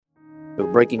So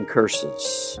Breaking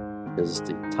Curses is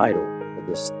the title of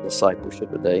this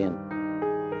discipleship today. And,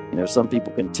 some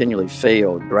people continually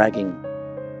fail, dragging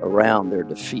around their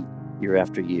defeat year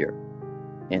after year.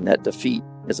 And that defeat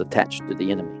is attached to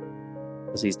the enemy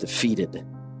because he's defeated.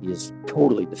 He is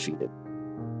totally defeated.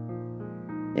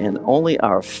 And only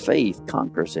our faith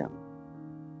conquers him.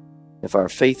 If our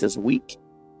faith is weak,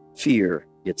 fear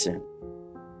gets in.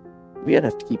 We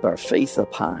have to keep our faith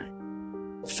up high.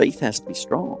 Faith has to be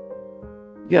strong.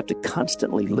 You have to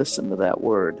constantly listen to that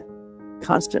word,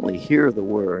 constantly hear the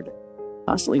word,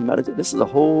 constantly meditate. This is a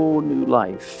whole new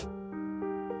life.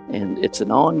 And it's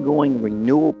an ongoing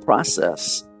renewal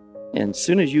process. And as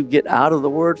soon as you get out of the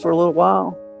word for a little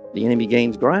while, the enemy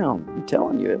gains ground. I'm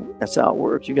telling you, that's how it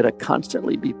works. You got to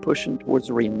constantly be pushing towards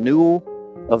the renewal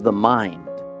of the mind.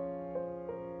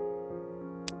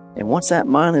 And once that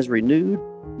mind is renewed,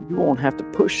 you won't have to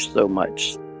push so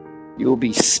much. You'll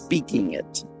be speaking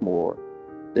it more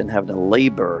than having to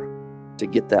labor to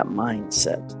get that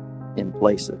mindset in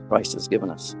place that Christ has given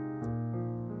us.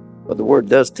 But the word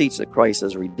does teach that Christ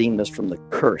has redeemed us from the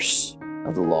curse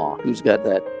of the law. Who's got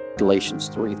that? Galatians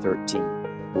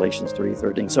 3:13. Galatians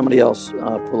 3:13. Somebody else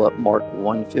pull up Mark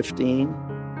 1:15.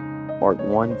 Mark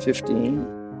 1:15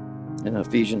 and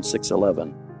Ephesians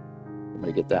 6:11.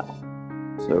 Somebody get that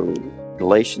one. So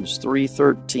Galatians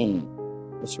 3:13.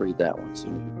 Let's read that one so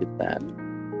we can get that.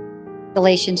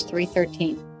 Galatians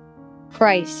 3:13.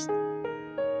 Christ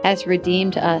has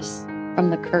redeemed us from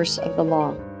the curse of the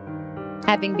law,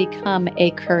 having become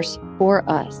a curse for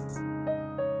us.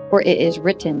 For it is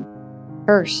written,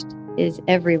 cursed is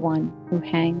everyone who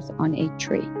hangs on a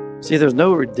tree. See, there's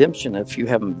no redemption if you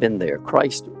haven't been there.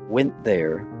 Christ went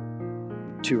there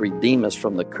to redeem us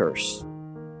from the curse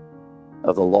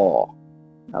of the law.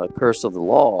 Now, the curse of the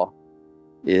law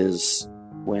is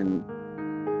when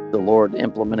the Lord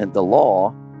implemented the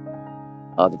law,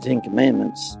 the Ten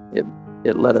Commandments.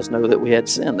 It let us know that we had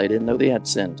sin. They didn't know they had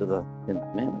sin till the Ten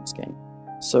Commandments came.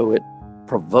 So it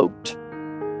provoked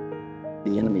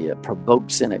the enemy. It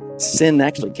provoked sin. Sin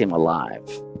actually came alive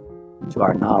to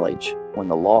our knowledge when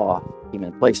the law came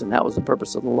in place. And that was the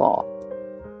purpose of the law,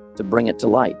 to bring it to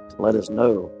light, to let us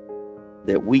know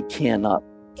that we cannot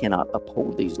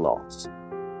uphold these laws.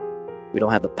 We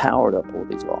don't have the power to uphold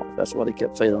these laws. That's why they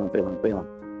kept failing.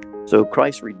 So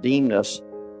Christ redeemed us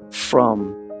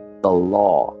from the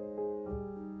law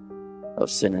of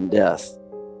sin and death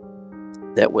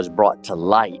that was brought to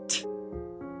light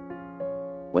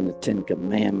when the Ten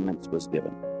Commandments was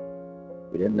given.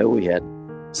 We didn't know we had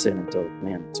sin until the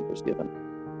commandments was given.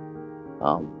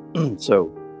 So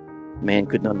man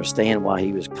couldn't understand why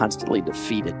he was constantly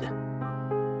defeated.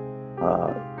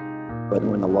 But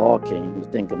when the law came, the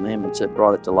Ten Commandments, it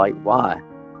brought it to light why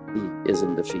he is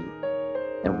in defeat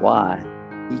and why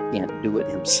he can't do it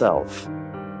himself.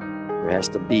 There has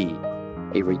to be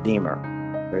a redeemer.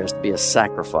 There has to be a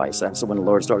sacrifice. And so when the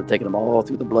Lord started taking them all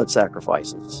through the blood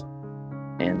sacrifices,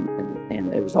 and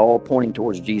it was all pointing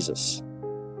towards Jesus.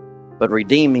 But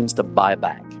redeem means to buy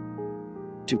back,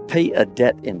 to pay a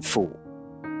debt in full.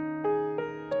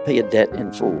 To pay a debt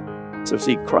in full. So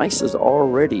see, Christ has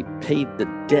already paid the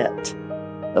debt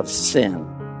of sin,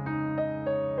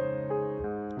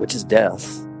 which is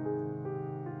death,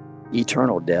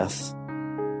 eternal death.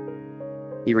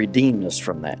 He redeemed us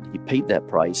from that. He paid that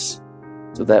price.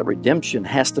 So that redemption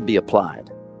has to be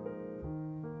applied.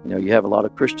 You have a lot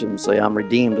of Christians say, I'm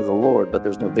redeemed of the Lord, but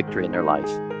there's no victory in their life.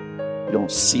 You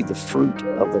don't see the fruit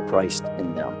of the Christ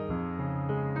in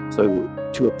them. So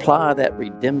to apply that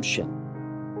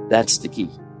redemption, that's the key.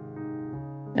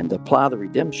 And to apply the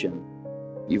redemption,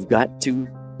 you've got to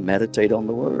meditate on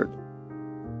the Word.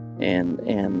 And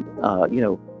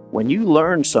when you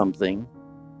learn something,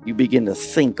 you begin to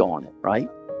think on it, right?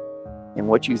 And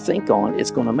what you think on, it's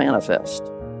going to manifest.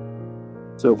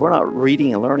 So if we're not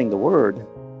reading and learning the Word,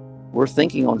 we're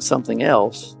thinking on something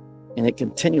else, and it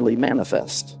continually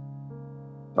manifests,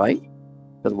 right?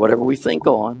 Because whatever we think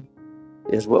on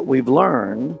is what we've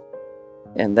learned,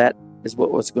 and that is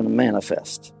what's going to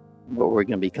manifest, what we're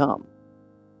going to become.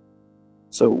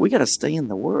 So we got to stay in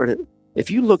the Word.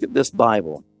 If you look at this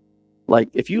Bible, like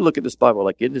it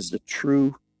is the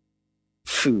true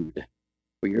food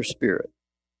for your spirit,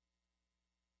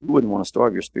 you wouldn't want to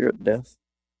starve your spirit to death.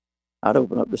 I'd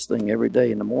open up this thing every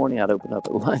day in the morning. I'd open up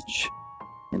at lunch.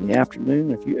 In the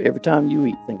afternoon, every time you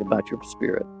eat, think about your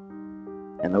spirit.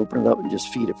 And open it up and just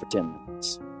feed it for 10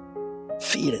 minutes.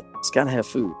 Feed it. It's got to have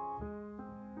food.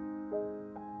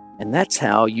 And that's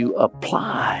how you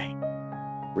apply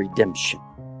redemption.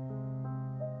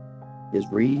 Is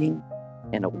reading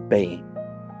and obeying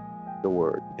the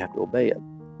Word. You have to obey it.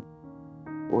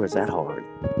 Boy, is that hard.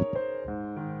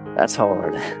 That's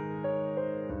hard.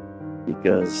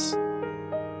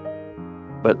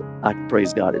 But I can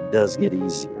praise God, it does get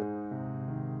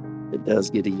easier. It does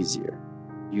get easier.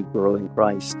 You grow in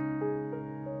Christ,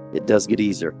 it does get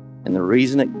easier. And the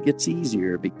reason it gets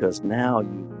easier because now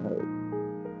you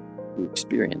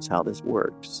experience how this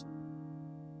works.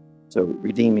 So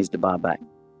redeem means to buy back.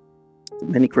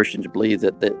 Many Christians believe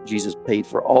that Jesus paid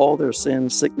for all their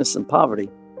sins, sickness, and poverty,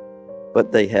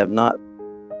 but they have not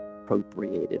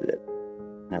appropriated it.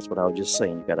 That's what I was just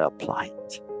saying. You got to apply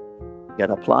it. You got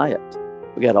to apply it.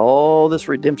 We got all this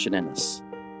redemption in us,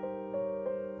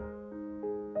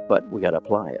 but we got to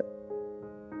apply it.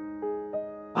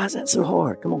 Why is that so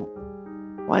hard? Come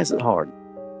on. Why is it hard?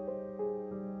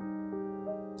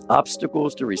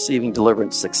 Obstacles to receiving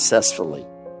deliverance successfully.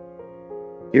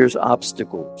 Here's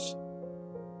obstacles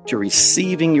to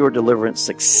receiving your deliverance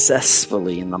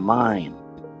successfully in the mind.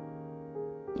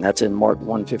 And that's in Mark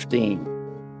 1:15.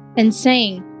 And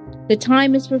saying, the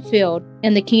time is fulfilled,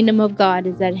 and the kingdom of God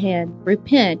is at hand.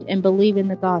 Repent and believe in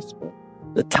the gospel.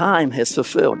 The time has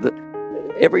fulfilled.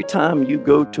 Every time you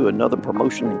go to another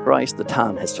promotion in Christ, the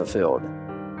time has fulfilled.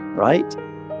 Right?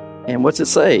 And what's it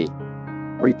say?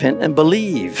 Repent and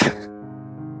believe.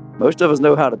 Most of us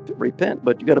know how to repent,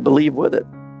 but you got to believe with it.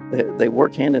 They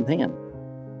work hand in hand.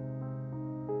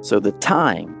 So the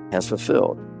time has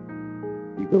fulfilled.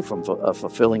 You go from a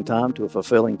fulfilling time to a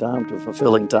fulfilling time to a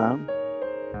fulfilling time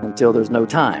until there's no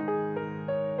time.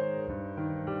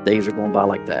 Days are going by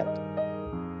like that.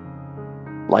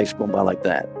 Life's going by like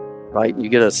that, right? You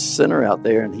get a sinner out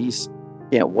there and he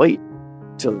can't wait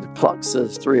till the clock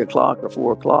says 3 o'clock or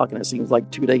 4 o'clock and it seems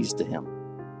like 2 days to him,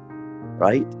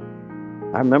 right?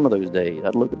 I remember those days.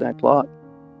 I'd look at that clock.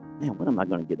 Man, when am I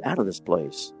going to get out of this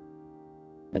place?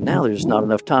 And now there's not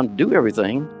enough time to do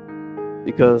everything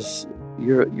because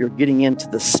you're getting into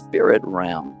the spirit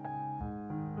realm.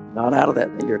 Not out of that.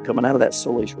 You're coming out of that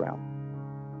soulish realm.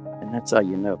 And that's how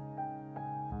you know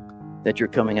that you're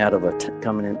coming out of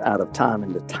time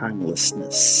into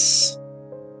timelessness.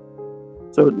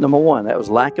 So number one, that was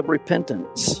lack of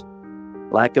repentance,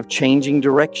 lack of changing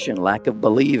direction, lack of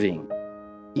believing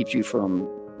keeps you from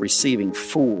receiving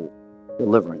full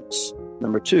deliverance.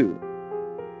 Number two,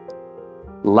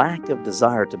 lack of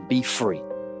desire to be free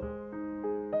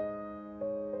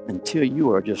until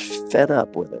you are just fed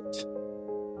up with it.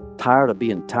 Tired of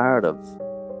being tired,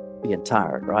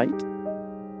 right?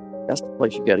 That's the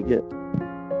place you got to get.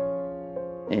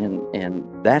 And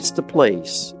that's the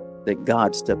place that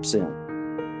God steps in.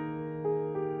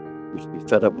 We should be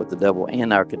fed up with the devil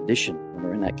and our condition when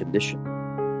we're in that condition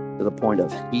to the point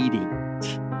of hating it.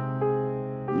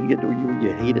 You get to where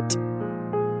you hate it.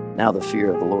 Now the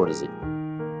fear of the Lord is in you.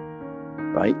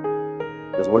 Right?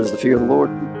 Because what is the fear of the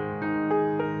Lord?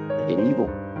 To hate evil.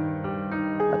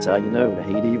 That's how you know to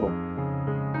hate evil.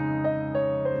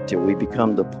 Until we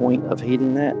become the point of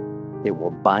hating that, it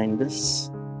will bind us,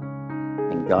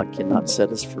 and God cannot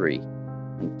set us free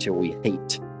until we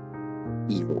hate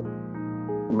evil.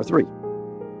 Number three,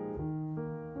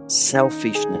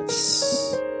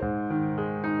 selfishness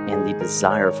and the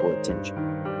desire for attention.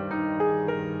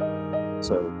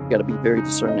 So you've got to be very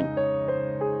discerning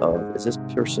of, is this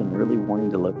person really wanting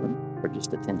deliverance or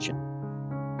just attention?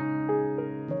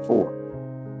 4,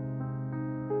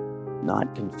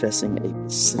 not confessing a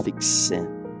specific sin.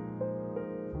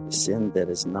 A sin that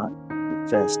is not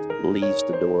confessed leaves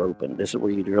the door open. This is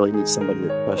where you really need somebody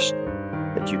to trust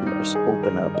that you can just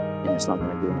open up and it's not going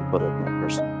to go any further than that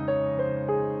person.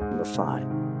 Number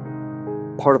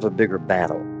 5, part of a bigger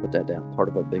battle. Put that down. Part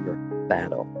of a bigger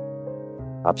battle.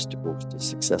 Obstacles to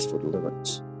successful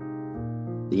deliverance.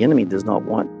 The enemy does not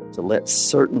want to let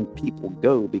certain people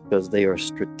go because they are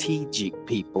strategic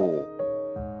people.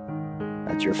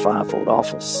 That's your fivefold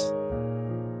office.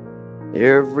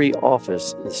 Every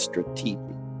office is strategic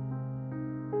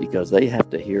because they have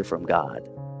to hear from God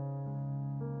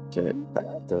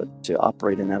to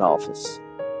operate in that office.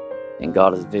 And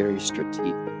God is very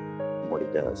strategic in what he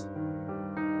does.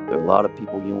 There are a lot of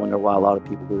people, you wonder why a lot of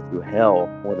people go through hell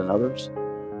more than others.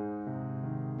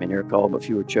 Many are called, but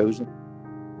few are chosen.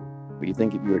 But you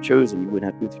think if you were chosen, you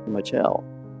wouldn't have to go through too much hell.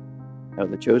 No,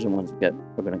 the chosen ones are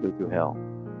going to go through hell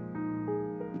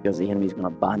because the enemy is going to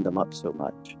bind them up so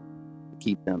much to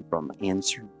keep them from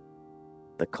answering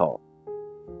the call.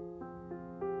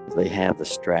 Because they have the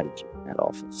strategy in that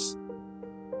office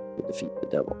to defeat the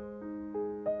devil.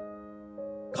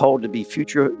 Called to be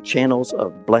future channels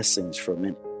of blessings for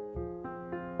many.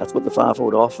 That's what the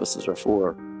fivefold offices are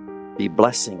for. Be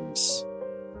blessings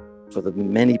for the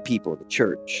many people, the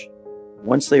church.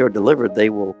 Once they are delivered,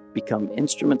 they will become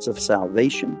instruments of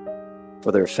salvation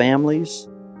for their families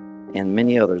and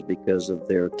many others because of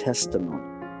their testimony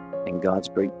and God's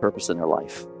great purpose in their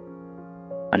life.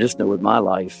 I just know with my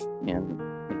life, and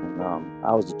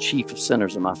I was the chief of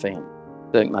sinners in my family.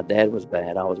 I think my dad was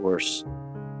bad. I was worse.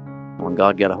 When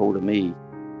God got a hold of me,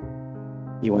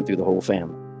 He went through the whole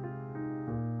family.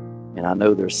 And I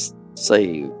know they're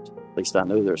saved. At least I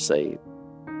know they're saved.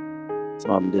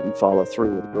 Some of them didn't follow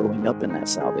through with growing up in that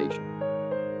salvation.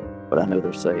 But I know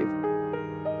they're saved.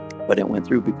 But it went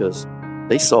through because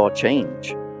they saw a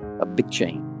change, a big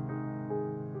change.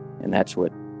 And that's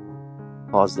what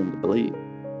caused them to believe.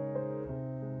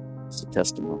 It's a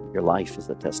testimony. Your life is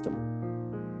a testimony.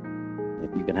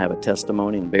 If you can have a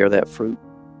testimony and bear that fruit,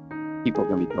 people are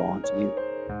going to be drawn to you.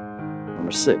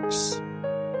 Number 6,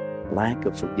 lack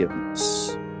of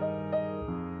forgiveness.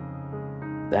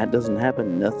 If that doesn't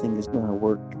happen, nothing is going to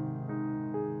work.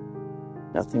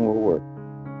 Nothing will work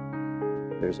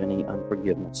if there's any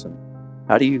unforgiveness. And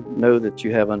how do you know that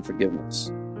you have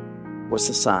unforgiveness? What's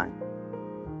the sign?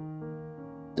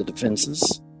 The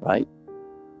defenses, right?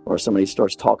 Or somebody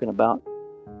starts talking about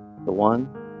the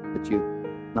one that you've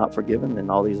not forgiven, then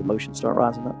all these emotions start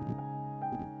rising up.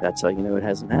 That's how you know it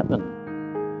hasn't happened.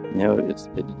 You know,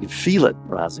 you feel it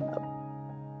rising up.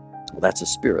 Well, that's a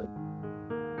spirit.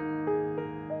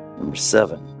 Number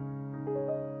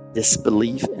 7,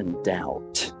 disbelief and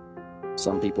doubt.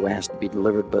 Some people ask to be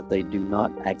delivered, but they do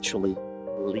not actually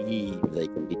believe they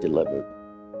can be delivered.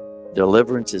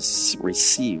 Deliverance is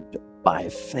received by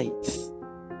faith.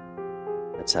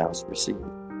 That's how it's received.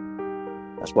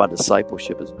 That's why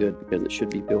discipleship is good, because it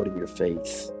should be building your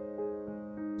faith.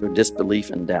 So disbelief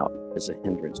and doubt is a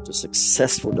hindrance to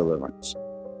successful deliverance.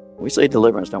 When we say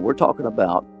deliverance, now we're talking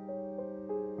about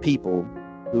people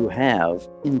who have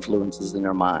influences in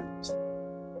their minds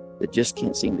that just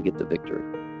can't seem to get the victory.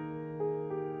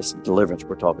 It's deliverance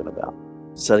we're talking about.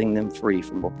 Setting them free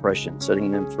from oppression,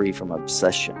 setting them free from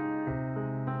obsession.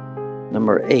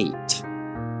 Number 8,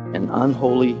 an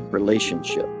unholy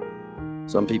relationship.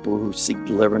 Some people who seek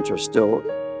deliverance are still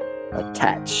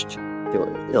attached to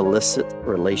illicit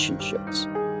relationships,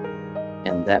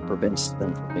 and that prevents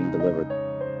them from being delivered.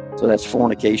 So that's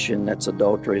fornication, that's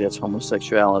adultery, that's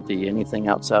homosexuality. Anything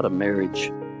outside of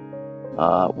marriage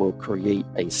will create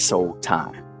a soul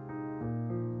tie.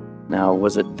 Now,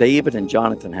 was it David and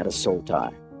Jonathan had a soul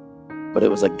tie? But it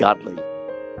was a godly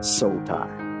soul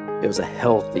tie. It was a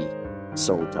healthy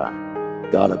soul tie.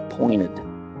 God appointed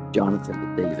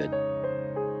Jonathan to David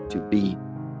to be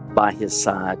by his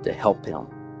side to help him.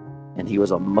 And he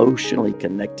was emotionally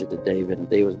connected to David, and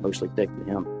David was emotionally connected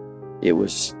to him. It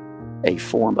was a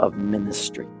form of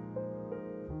ministry.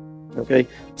 Okay?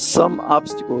 Some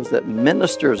obstacles that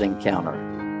ministers encounter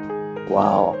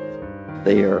while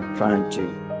they are trying to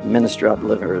minister out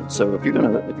deliverance. So if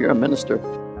you're a minister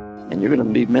and you're going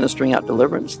to be ministering out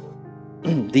deliverance,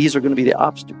 these are going to be the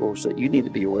obstacles that you need to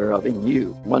be aware of in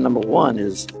you. Number 1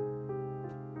 is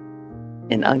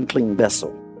an unclean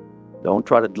vessel. Don't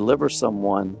try to deliver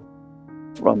someone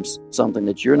from something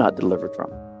that you're not delivered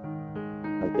from.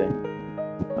 Okay?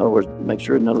 In other words, make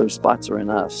sure none of those spots are in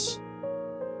us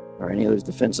or any of those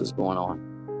defenses going on,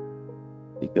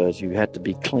 because you have to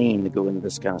be clean to go into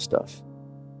this kind of stuff.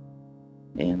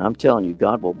 And I'm telling you,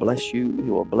 God will bless you. He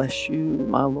will bless you,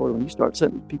 my Lord. When you start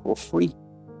setting people free,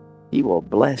 He will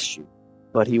bless you.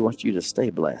 But He wants you to stay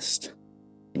blessed.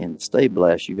 And to stay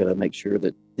blessed, you got to make sure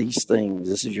that these things,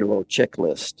 this is your little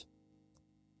checklist.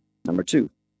 Number 2,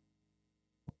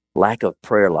 lack of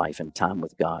prayer life and time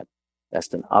with God.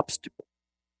 That's an obstacle.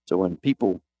 So when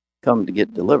people come to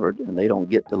get delivered and they don't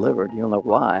get delivered, you don't know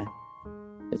why.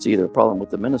 It's either a problem with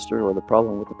the minister or the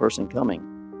problem with the person coming.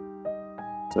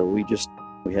 So we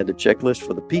had the checklist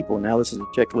for the people. Now this is a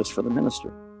checklist for the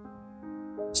minister.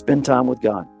 Spend time with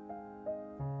God.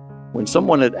 When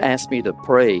someone had asked me to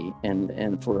pray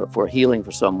and for healing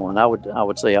for someone, I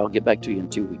would say, I'll get back to you in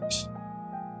 2 weeks.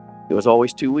 It was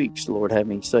always 2 weeks. The Lord had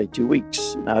me say 2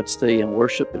 weeks. And I'd stay in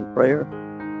worship and prayer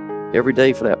every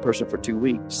day for that person for 2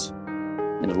 weeks.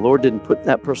 And if the Lord didn't put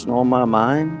that person on my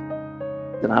mind,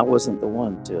 then I wasn't the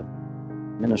one to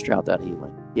minister out that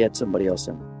healing. He had somebody else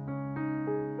in it.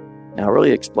 And I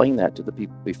really explained that to the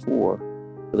people before,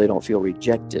 so they don't feel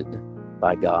rejected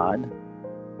by God.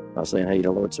 I was saying, hey,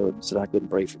 the Lord said I couldn't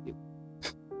pray for you.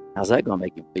 How's that going to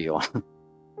make you feel?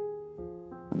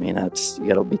 I mean, you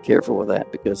got to be careful with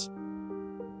that, because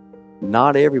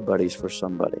not everybody's for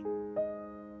somebody,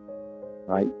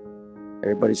 right?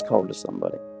 Everybody's called to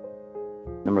somebody.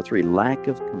 Number 3, lack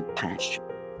of compassion.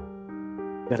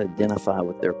 You got to identify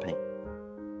with their pain,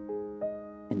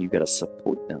 and you got to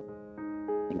support them,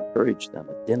 encourage them,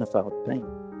 identify with pain.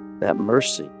 That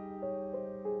mercy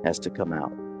has to come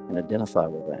out and identify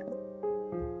with that.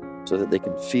 so that they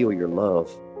can feel your love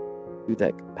through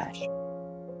that compassion.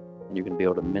 And you're going to be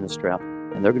able to minister out,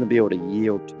 and they're going to be able to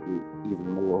yield to you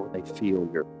even more when they feel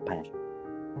your compassion.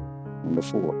 Number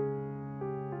 4,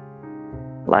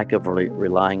 lack of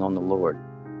relying on the Lord.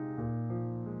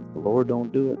 If the Lord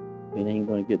don't do it, it ain't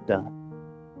going to get done.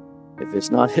 If it's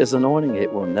not His anointing,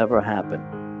 it will never happen.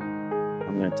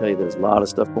 I'm going to tell you, there's a lot of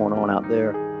stuff going on out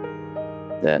there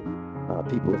that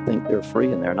people think they're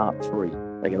free, and they're not free.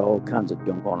 They get all kinds of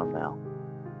junk on them now.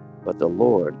 But the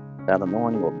Lord, that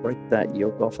anointing will break that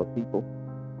yoke off of people.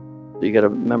 So you got to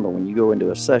remember, when you go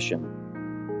into a session,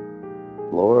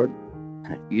 Lord,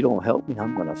 if you don't help me,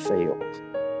 I'm going to fail.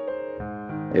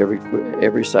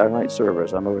 Every Saturday night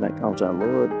service, I'm over in that conversation,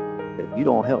 Lord, if you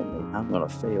don't help me, I'm going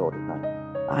to fail tonight.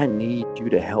 I need you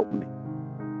to help me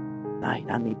tonight.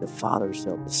 I need the Father's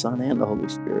help, the Son and the Holy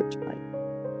Spirit tonight.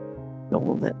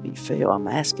 Don't let me fail. I'm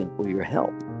asking for your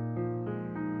help.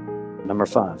 Number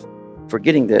 5,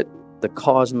 forgetting that the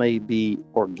cause may be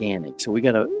organic. So we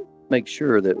got to make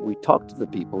sure that we talk to the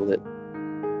people that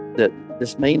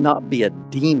this may not be a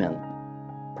demon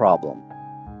problem.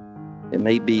 It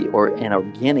may be an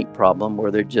organic problem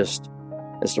where it's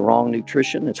the wrong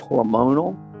nutrition, it's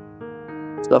hormonal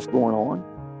stuff going on,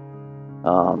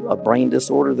 a brain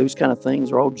disorder. Those kind of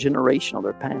things are all generational.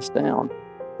 They're passed down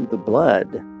through the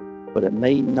blood, but it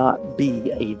may not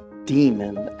be a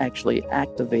demon actually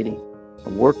activating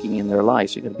and working in their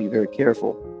life. So you got to be very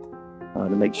careful to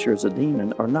make sure it's a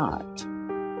demon or not.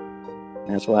 And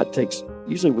that's why it takes,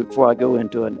 usually before I go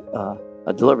into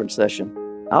a deliverance session,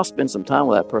 I'll spend some time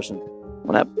with that person.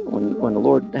 When the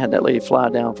Lord had that lady fly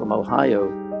down from Ohio,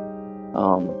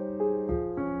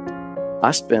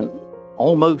 I spent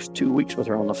almost 2 weeks with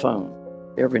her on the phone,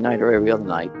 every night or every other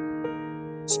night,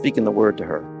 speaking the word to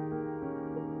her,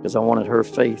 because I wanted her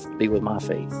faith to be with my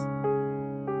faith.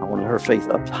 I wanted her faith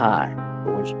up high,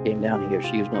 but when she came down here,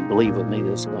 she was going to believe with me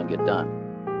this is going to get done.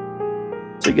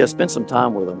 So you got to spend some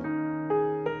time with them,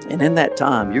 and in that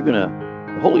time,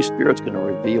 the Holy Spirit's going to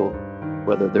reveal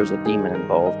whether there's a demon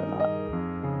involved or not.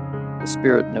 The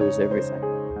Spirit knows everything.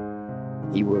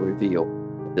 He will reveal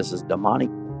if this is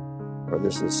demonic or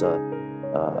this is a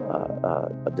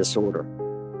disorder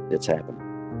that's happening,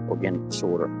 organic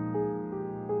disorder.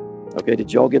 Okay,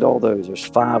 did y'all get all those? There's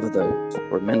 5 of those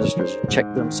where ministers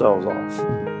check themselves off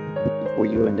before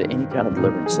you go into any kind of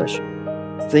deliverance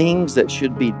session. Things that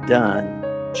should be done,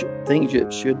 things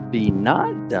that should be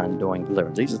not done during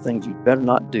deliverance. These are things you better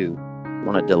not do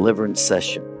on a deliverance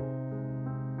session.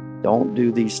 Don't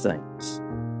do these things.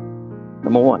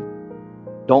 Number 1,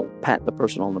 don't pat the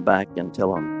person on the back and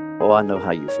tell them, oh, I know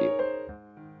how you feel.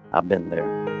 I've been there.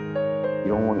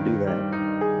 You don't want to do that.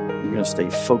 You're going to stay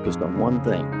focused on one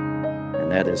thing,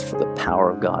 and that is for the power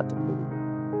of God to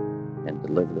move and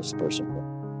deliver this person.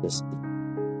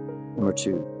 Number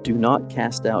 2, do not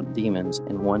cast out demons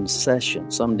in one session.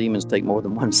 Some demons take more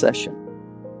than one session.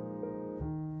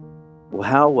 Well,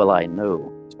 how will I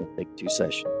know it's going to take 2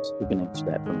 sessions? Who can answer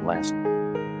that from last week?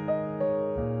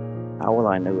 How will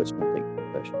I know it's going to take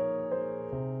 2 sessions?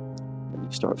 When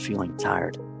you start feeling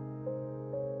tired,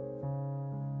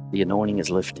 the anointing is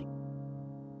lifting.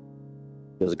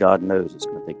 Because God knows it's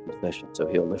going to take 2 sessions, so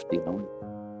He'll lift the anointing.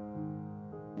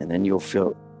 And then you'll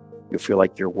feel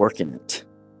like you're working it,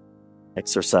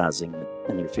 exercising it,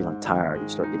 and you're feeling tired. You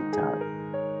start getting tired.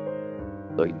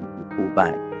 So you pull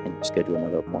back and you schedule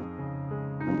another appointment.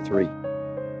 Number 3,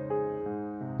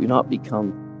 do not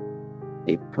become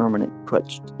a permanent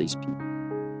crutch to these people.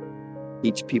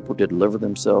 Teach people to deliver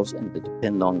themselves and to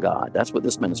depend on God. That's what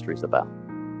this ministry is about.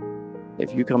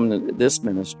 If you come into this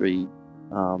ministry,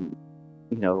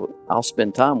 I'll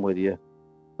spend time with you,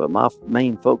 but my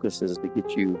main focus is to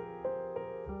get you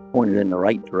pointed in the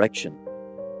right direction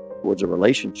towards a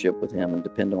relationship with Him and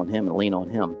depend on Him and lean on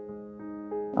Him.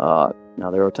 Now,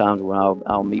 there are times when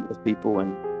I'll meet with people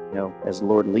and, as the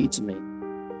Lord leads me.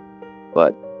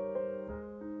 But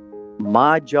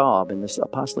my job in this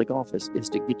apostolic office is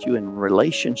to get you in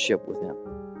relationship with Him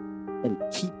and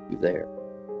keep you there.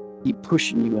 Keep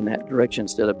pushing you in that direction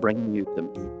instead of bringing you to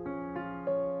me.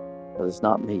 Because it's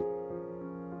not me.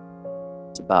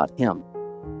 It's about Him.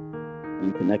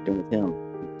 You connecting with Him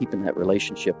and keeping that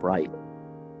relationship right.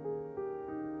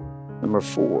 Number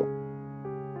 4,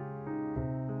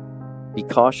 be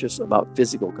cautious about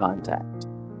physical contact.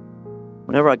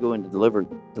 Whenever I go into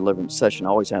deliverance session, I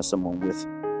always have someone with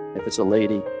me. If it's a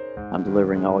lady I'm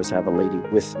delivering, I always have a lady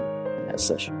with me in that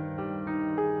session.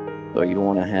 So you don't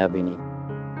want to have any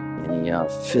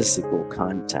physical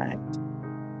contact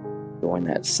during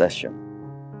that session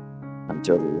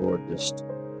until the Lord just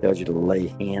tells you to lay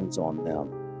hands on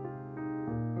them.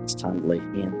 It's time to lay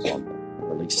hands on them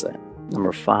Release that.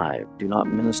 Number 5, do not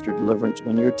minister deliverance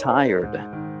when you're tired.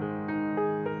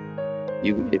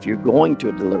 If you're going to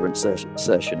a deliverance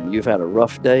session and you've had a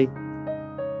rough day,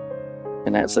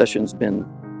 and that session's been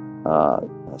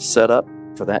set up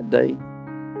for that day,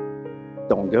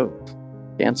 don't go.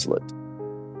 Cancel it.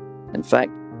 In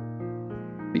fact,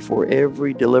 before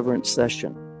every deliverance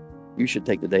session, you should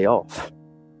take the day off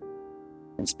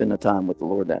and spend the time with the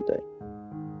Lord that day.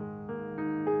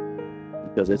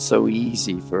 Because it's so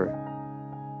easy for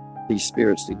these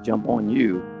spirits to jump on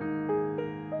you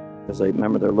because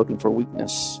they're looking for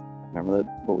weakness. Remember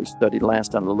that what we studied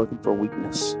last time? They're looking for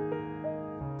weakness.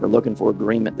 They're looking for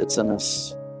agreement that's in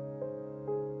us.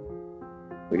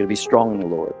 We're going to be strong in the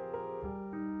Lord.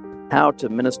 How to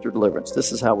minister deliverance.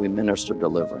 This is how we minister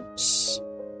deliverance.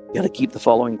 You got to keep the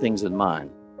following things in mind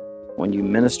when you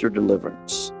minister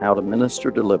deliverance. How to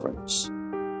minister deliverance.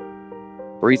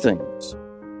 3 things.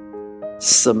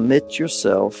 Submit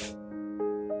yourself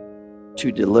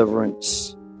to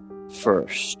deliverance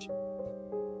first.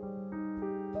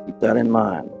 Keep that in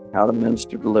mind. How to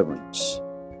minister deliverance.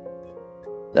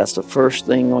 That's the first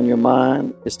thing on your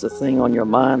mind. It's the thing on your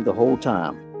mind the whole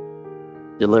time.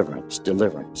 Deliverance,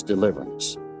 deliverance,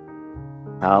 deliverance.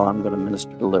 How I'm going to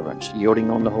minister deliverance. Yielding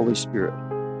on the Holy Spirit.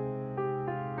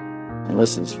 And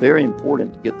listen, it's very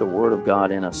important to get the Word of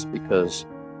God in us, because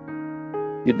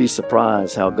you'd be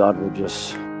surprised how God will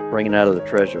just bring it out of the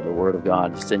treasure, the Word of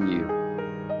God is in you.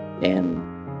 And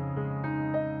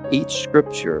each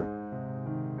scripture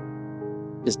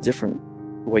is different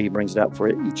the way He brings it out for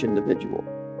each individual.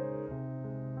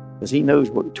 Because He knows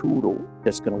what tool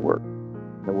that's going to work.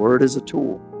 The Word is a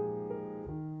tool.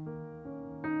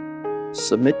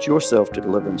 Submit yourself to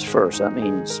deliverance first. That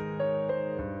means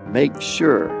make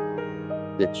sure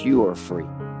that you are free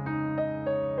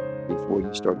before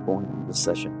you start going into the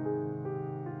session.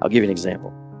 I'll give you an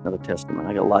example, another testimony.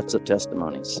 I got lots of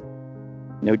testimonies.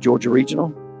 You know Georgia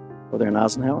Regional over there in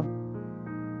Eisenhower?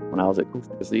 When I was at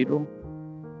Coastal Cathedral,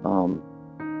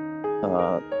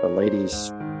 the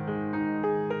lady's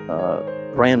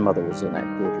grandmother was in that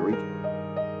Georgia Regional.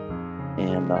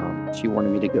 And she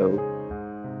wanted me to go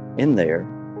in there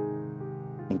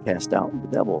and cast out the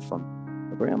devil from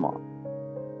the grandma.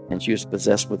 And she was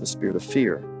possessed with a spirit of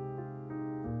fear,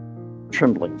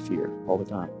 trembling fear all the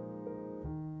time.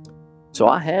 So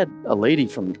I had a lady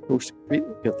from Coastal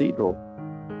Cathedral.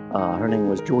 Her name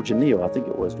was Georgia Neal. I think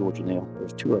it was Georgia Neal. There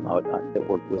was 2 of them that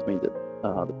worked with me that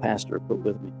the pastor put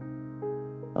with me.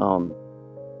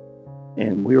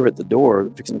 And we were at the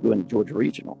door fixing to go into Georgia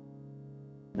Regional.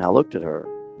 And I looked at her,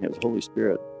 and it was Holy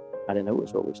Spirit. I didn't know it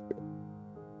was Holy Spirit.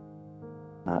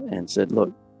 And said,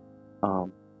 look,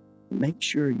 make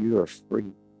sure you are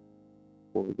free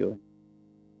before we go,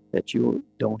 that you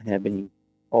don't have any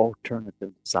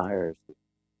alternative desires.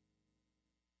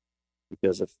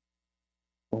 Because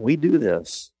when we do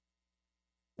this,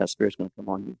 that spirit's going to come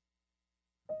on you,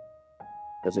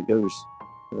 as it goes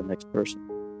to the next person.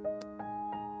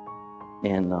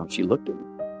 And she looked at me.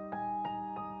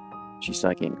 She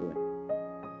said, I can't go in.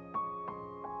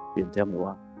 She didn't tell me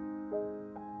why.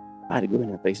 I had to go in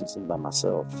and face this thing by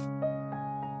myself.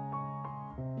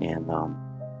 And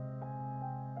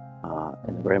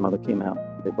the grandmother came out.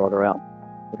 They brought her out,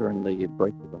 put her in the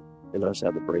break room. They let us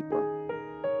have the break room.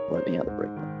 Let me have the break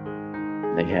room.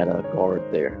 And they had a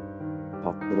guard there.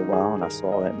 Talked a little while, and I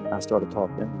saw that, and I started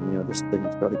talking. This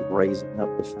thing started raising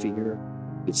up with fear.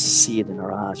 You could see it in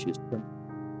her eyes. She was trembling.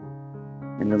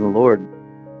 And then the Lord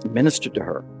ministered to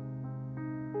her.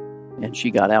 And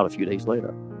she got out a few days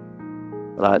later.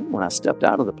 But when I stepped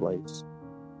out of the place,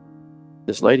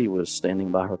 this lady was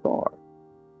standing by her car.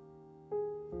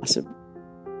 I said,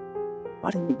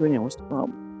 why didn't you go in? What's the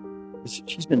problem?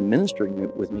 She's been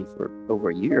ministering with me for over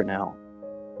a year now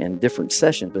in different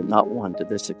sessions, but not one to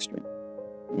this extreme.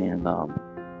 And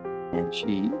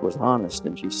she was honest,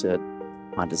 and she said,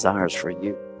 my desire is for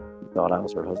you. She thought I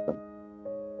was her husband.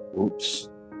 Oops.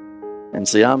 And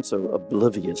see, I'm so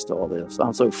oblivious to all this.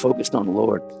 I'm so focused on the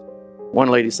Lord. One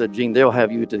lady said, Gene, they'll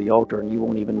have you to the altar and you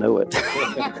won't even know it.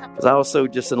 Because I was so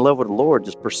just in love with the Lord,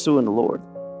 just pursuing the Lord.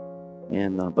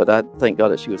 But I thank God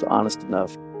that she was honest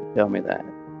enough to tell me that.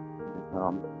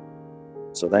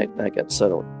 So that got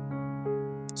settled.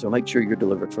 So make sure you're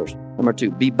delivered first. Number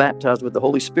 2, be baptized with the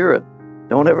Holy Spirit.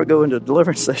 Don't ever go into a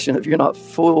deliverance session if you're not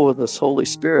full of this Holy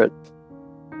Spirit.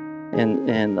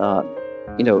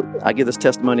 I give this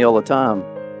testimony all the time.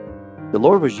 The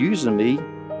Lord was using me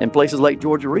in places like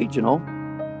Georgia Regional,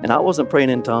 and I wasn't praying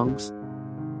in tongues.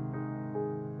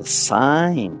 The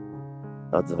sign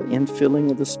of the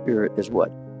infilling of the Spirit is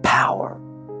what? Power.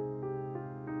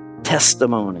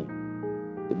 Testimony.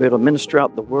 to be able to minister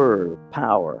out the word with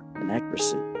power and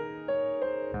accuracy.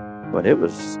 But it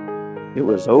was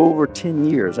over 10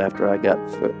 years after I got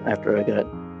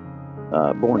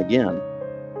born again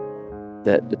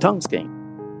that the tongues came.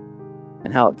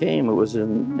 And how it came, it was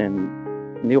in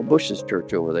Neil Bush's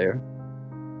church over there.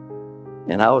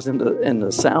 And I was in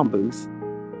the sound booth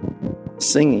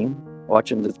singing,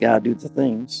 watching this guy do the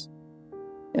things.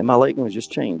 And my leg was just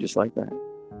changed just like that.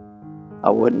 I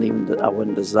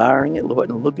wasn't desiring it,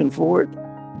 wasn't looking for it.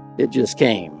 It just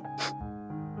came.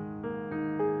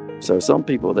 So some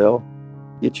people, they'll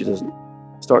get you to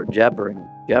start jabber.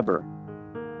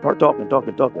 Start talking.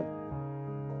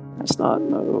 That's not,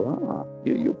 no,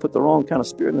 you put the wrong kind of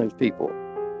spirit in those people.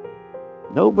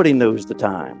 Nobody knows the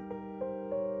time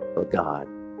for God.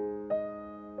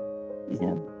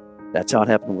 And that's how it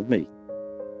happened with me.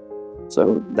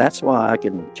 So that's why I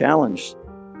can challenge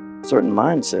certain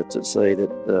mindsets that say that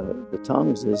the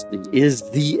tongues is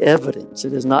the evidence.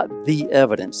 It is not the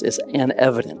evidence. It's an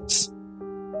evidence.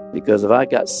 Because if I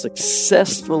got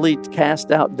successfully cast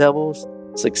out devils,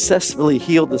 successfully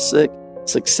healed the sick,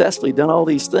 successfully done all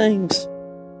these things,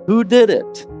 who did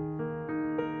it?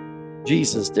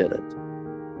 Jesus did it.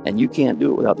 And you can't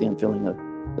do it without the infilling of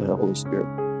the Holy Spirit.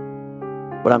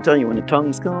 But I'm telling you, when the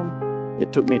tongues come,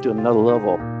 it took me to another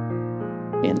level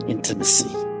in intimacy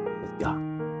with God.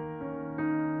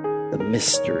 The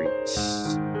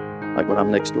mysteries. Like when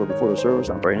I'm next door before the service,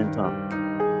 I'm praying in tongues.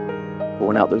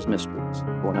 Pouring out those mysteries.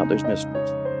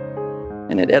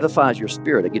 And it edifies your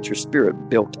spirit. It gets your spirit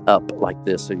built up like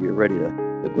this so you're ready to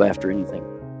go after anything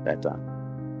at that time.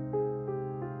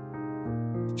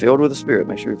 Filled with the Spirit.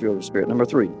 Make sure you're filled with the Spirit. Number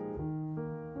 3.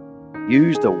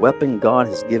 Use the weapon God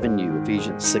has given you.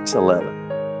 Ephesians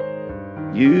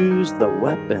 6:11. Use the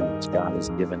weapons God has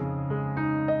given.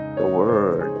 The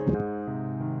Word.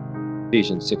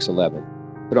 Ephesians 6:11.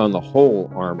 Put on the whole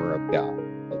armor of God,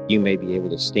 that you may be able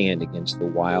to stand against the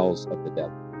wiles of the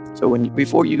devil. So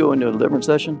before you go into a deliverance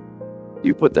session,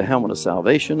 you put the helmet of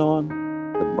salvation on,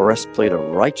 the breastplate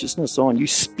of righteousness on. You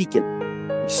speak it.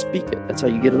 That's how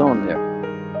you get it on there.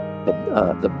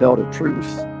 The belt of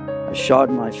truth. I shod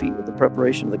my feet with the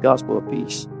preparation of the gospel of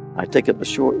peace. I take up the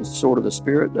sword of the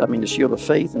Spirit, the shield of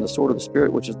faith and the sword of the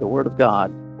Spirit, which is the word of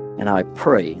God, and I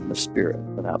pray in the Spirit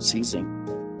without ceasing.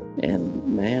 And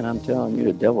man, I'm telling you,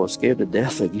 the devil is scared to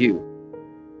death of you.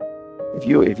 If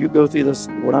you go through this,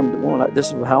 what I'm doing,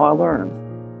 this is how I learned.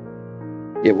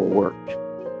 It will work.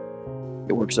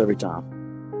 It works every time.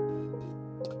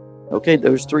 Okay,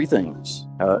 those 3 things.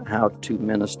 How to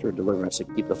minister deliverance,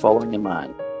 and keep the following in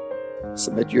mind.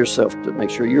 Submit yourself to make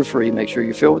sure you're free, make sure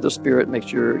you're filled with the Spirit, make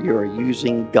sure you're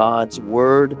using God's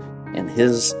Word and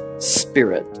His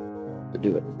Spirit to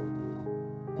do it.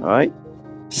 All right?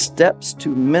 Steps to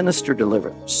minister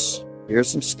deliverance. Here's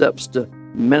some steps to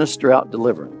minister out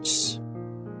deliverance.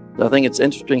 I think it's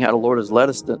interesting how the Lord has led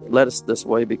us this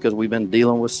way, because we've been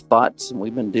dealing with spots and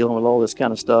we've been dealing with all this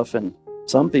kind of stuff, and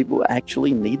some people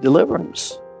actually need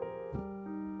deliverance.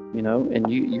 And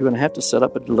you're going to have to set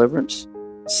up a deliverance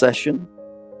session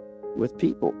with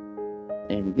people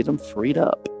and get them freed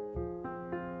up.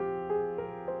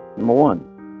 Number 1,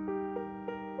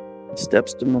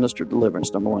 steps to minister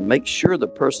deliverance. Number 1, make sure the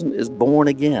person is born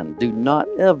again. Do not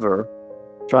ever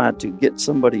try to get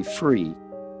somebody free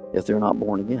if they're not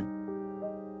born again.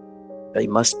 They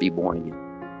must be born again.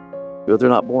 If they're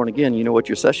not born again, you know what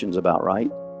your session's about,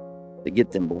 right? To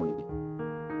get them born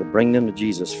again. To bring them to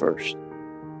Jesus first.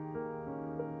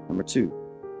 Number 2,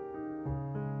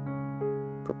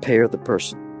 prepare the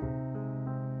person.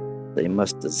 They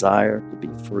must desire to be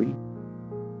free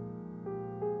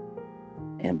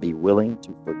and be willing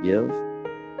to forgive.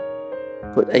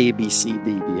 Put A, B, C,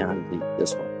 D behind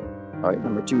this one. All right,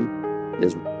 number 2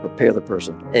 is prepare the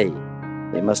person. A,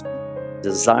 they must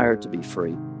desire to be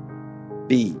free.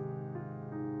 B,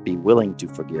 be willing to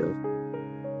forgive.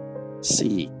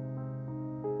 C,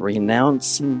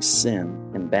 renouncing sin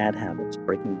and bad habits,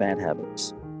 breaking bad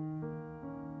habits.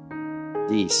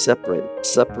 D, separate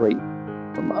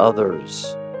from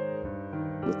others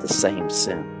with the same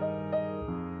sin.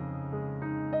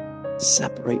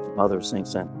 Separate from others, same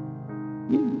sin.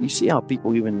 You see how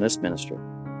people, even in this ministry,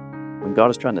 when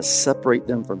God is trying to separate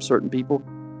them from certain people,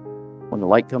 when the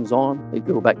light comes on, they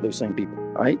go back to those same people,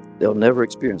 right? They'll never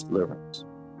experience deliverance.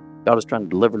 God is trying to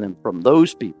deliver them from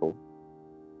those people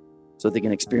so they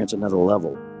can experience another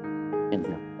level in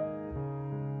Him.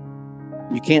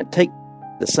 You can't take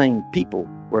the same people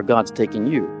where God's taking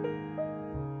you.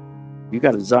 If you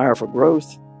got a desire for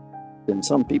growth, then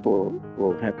some people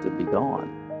will have to be gone,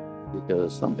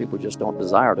 because some people just don't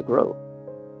desire to grow.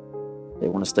 They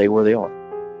want to stay where they are.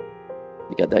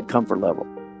 You got that comfort level.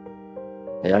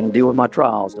 Hey, I can deal with my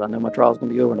trials. I know my trial's going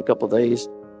to be over in a couple of days,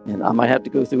 and I might have to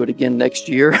go through it again next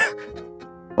year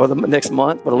or the next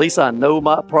month, but at least I know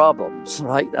my problems,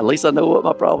 right? At least I know what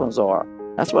my problems are.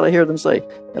 That's what I hear them say.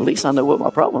 At least I know what my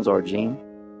problems are, Gene.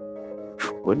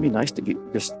 Wouldn't it be nice to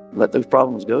just let those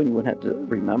problems go and you wouldn't have to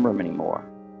remember them anymore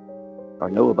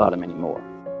or know about them anymore?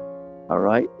 All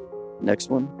right. Next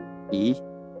one, E.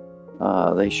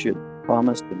 They should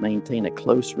promise to maintain a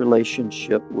close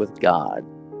relationship with God.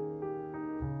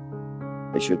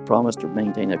 They should promise to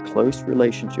maintain a close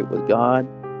relationship with God,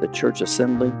 the church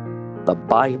assembly, the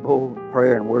Bible,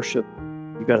 prayer and worship.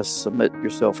 You got to submit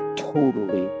yourself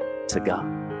totally to God.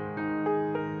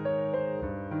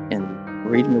 And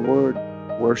reading the Word,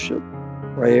 worship,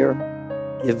 prayer,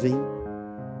 giving,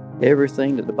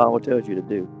 everything that the Bible tells you to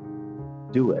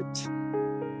do it.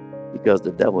 Because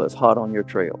the devil is hot on your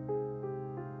trail.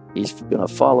 He's going to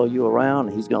follow you around,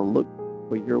 and he's going to look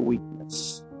for your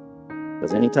weakness.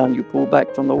 Because anytime you pull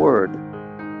back from the Word,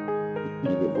 you're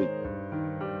going to get weak.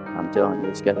 I'm telling you,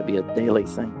 it's got to be a daily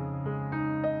thing.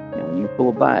 And when you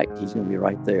pull back, he's going to be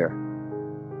right there.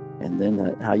 And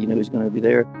then how you know he's going to be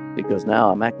there? Because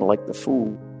now I'm acting like the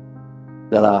fool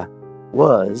that I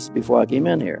was before I came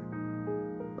in here.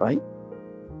 Right?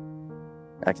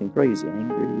 Acting crazy,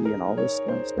 angry, and all this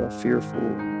kind of stuff, fearful.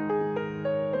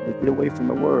 We get away from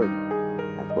the Word.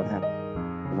 That's what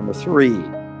happened. Number 3,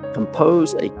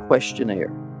 compose a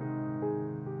questionnaire.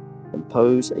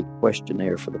 Compose a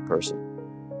questionnaire for the person.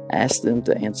 Ask them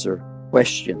to answer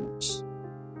questions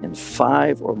in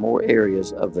 5 or more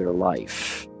areas of their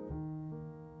life.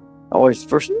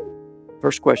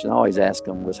 First question I always ask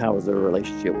them was, how was their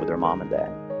relationship with their mom and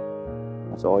dad?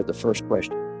 That's always the first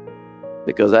question.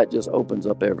 Because that just opens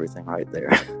up everything right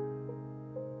there.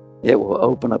 It will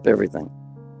open up everything.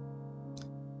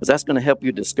 Because that's going to help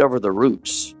you discover the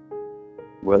roots.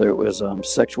 Whether it was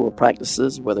sexual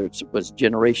practices, whether it was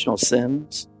generational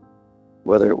sins,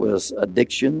 whether it was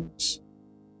addictions,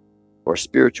 or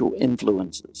spiritual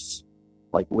influences,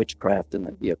 like witchcraft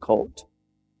and the occult.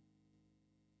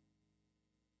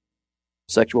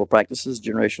 Sexual practices,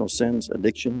 generational sins,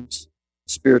 addictions,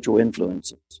 spiritual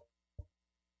influences.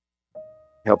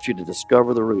 Helps you to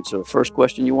discover the roots. So the first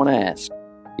question you want to ask,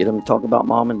 get them to talk about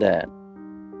mom and dad.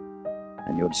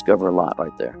 And you'll discover a lot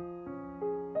right there.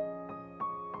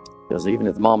 Because even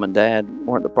if mom and dad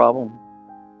weren't the problem,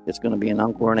 it's going to be an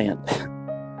uncle or an aunt.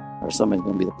 Or somebody's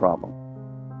going to be the problem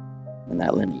in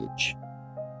that lineage.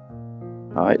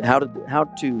 All right, how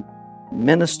to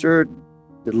minister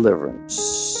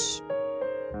deliverance.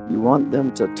 You want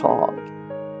them to talk.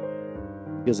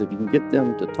 Because if you can get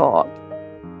them to talk,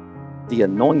 the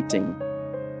anointing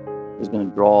is going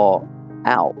to draw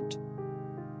out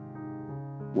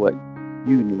what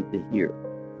you need to hear.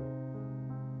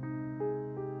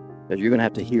 Because you're going to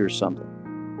have to hear something.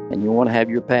 And you want to have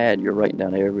your pad, you're writing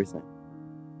down everything.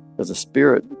 Because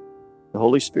the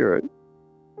Holy Spirit,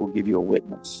 will give you a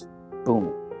witness.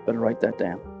 Boom, better write that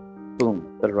down.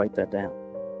 Boom, better write that down.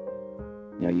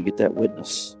 You get that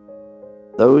witness.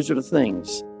 Those are the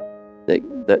things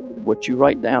that what you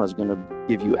write down is going to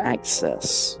give you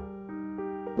access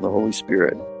for the Holy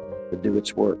Spirit to do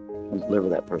its work and deliver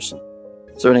that person.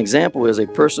 So an example is a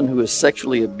person who is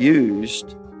sexually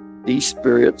abused. These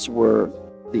spirits were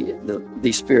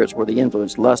the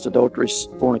influence: lust, adultery,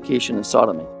 fornication, and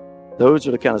sodomy. Those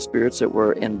are the kind of spirits that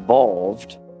were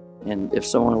involved in if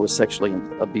someone was sexually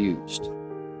abused.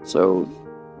 So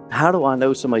how do I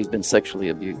know somebody's been sexually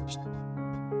abused?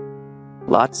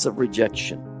 Lots of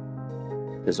rejection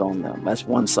is on them. That's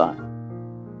one sign.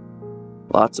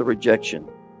 Lots of rejection.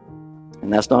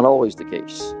 And that's not always the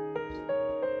case.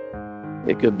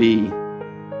 It could be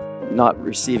not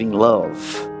receiving love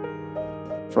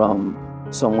from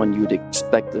someone you'd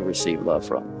expect to receive love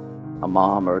from. A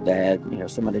mom or a dad,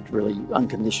 somebody that's really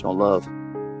unconditional love,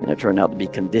 and it turned out to be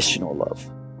conditional love.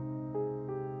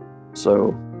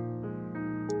 So,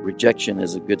 rejection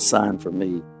is a good sign for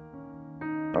me.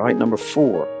 All right, number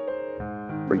 4,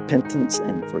 repentance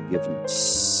and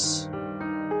forgiveness.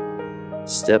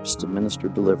 Steps to minister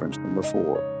deliverance. Number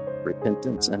 4,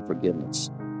 repentance and forgiveness.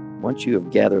 Once you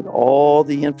have gathered all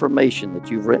the information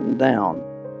that you've written down,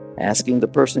 asking the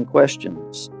person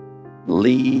questions,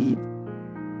 lead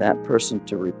that person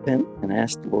to repent and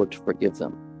ask the Lord to forgive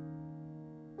them.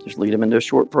 Just lead them into a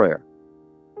short prayer.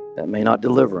 That may not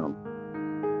deliver them,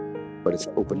 but it's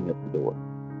opening up the door.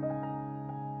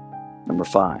 Number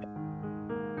 5,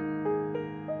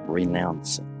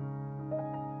 renouncing.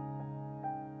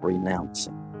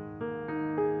 Renouncing.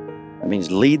 That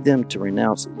means lead them to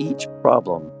renounce each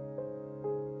problem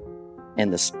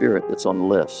and the spirit that's on the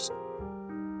list.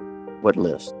 What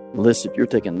list? The list if you're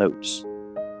taking notes.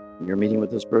 When you're meeting with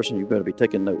this person, you better be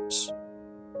taking notes.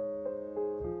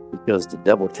 Because the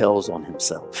devil tells on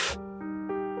himself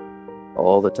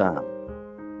all the time.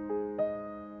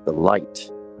 The light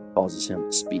causes him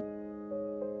to speak.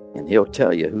 And he'll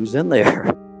tell you who's in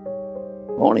there.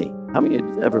 Won't he? How many of you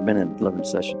have ever been in a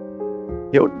deliverance session?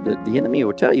 The enemy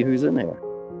will tell you who's in there.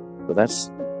 So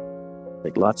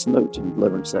take lots of notes in the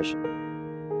deliverance session.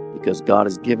 Because God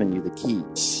has given you the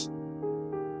keys,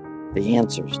 the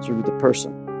answers through the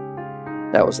person.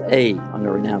 That was A on the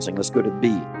renouncing. Let's go to B.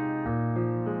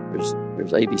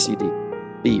 There's A, B, C, D.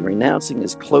 B, renouncing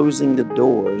is closing the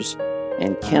doors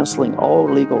and canceling all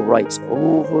legal rights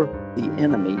over the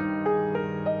enemy,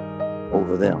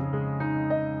 over them.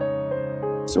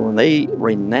 So when they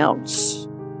renounce,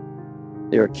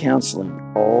 they're canceling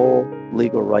all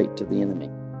legal right to the enemy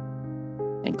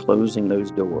and closing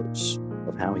those doors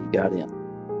of how he got in.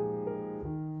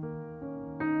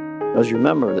 Because you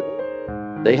remember that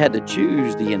they had to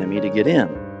choose the enemy to get in.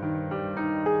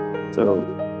 So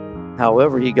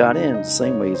however he got in, the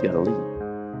same way he's got to leave.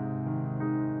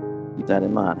 Keep that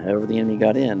in mind. However the enemy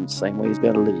got in, the same way he's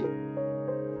got to leave.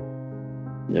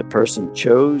 The person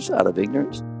chose out of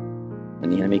ignorance,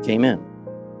 and the enemy came in.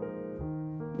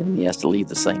 Then he has to leave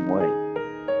the same way.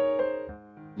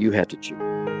 You have to choose.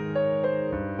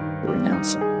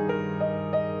 Renounce him.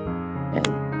 And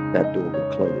that door will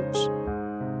close.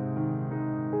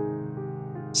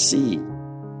 C,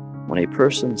 when a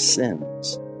person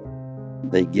sins,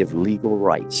 they give legal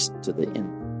rights to the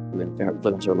enemy to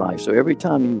influence their life. So every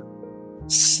time you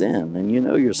sin, and you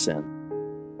know your sin,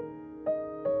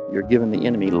 you're giving the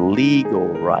enemy legal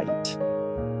right.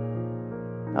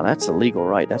 Now that's a legal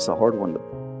right. That's a hard one to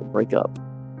break up.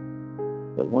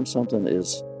 But when something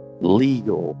is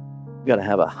legal, you got to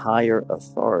have a higher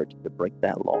authority to break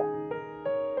that law.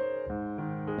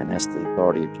 And that's the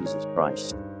authority of Jesus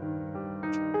Christ.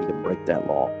 He can break that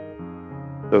law.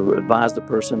 So advise the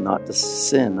person not to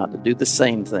sin, not to do the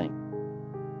same thing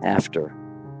after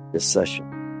this session.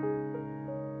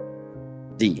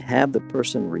 D, have the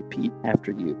person repeat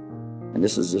after you. And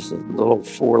this is just a little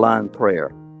 4-line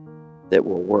prayer that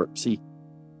will work. See,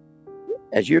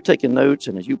 as you're taking notes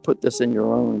and as you put this in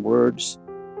your own words,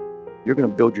 you're going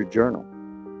to build your journal.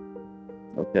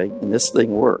 Okay? And this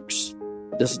thing works.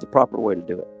 This is the proper way to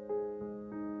do it.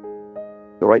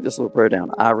 So write this little prayer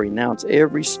down. I renounce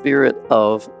every spirit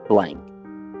of blank.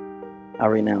 I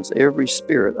renounce every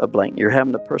spirit of blank. You're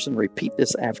having the person repeat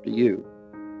this after you.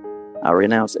 I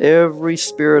renounce every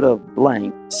spirit of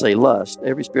blank, say lust,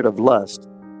 every spirit of lust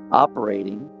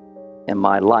operating in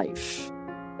my life.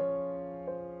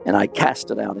 And I cast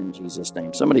it out in Jesus'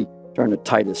 name. Somebody turn to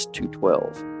Titus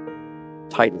 2:12.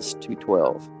 Titus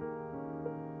 2:12.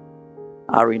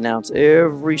 I renounce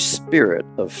every spirit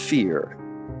of fear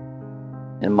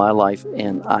in my life,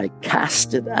 and I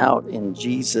cast it out in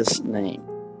Jesus' name.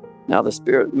 Now, the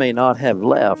spirit may not have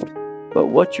left, but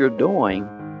what you're doing,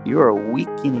 you are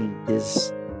weakening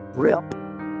his grip.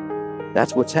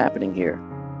 That's what's happening here.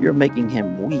 You're making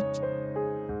him weak.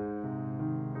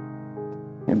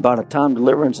 And by the time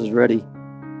deliverance is ready,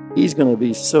 he's going to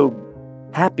be so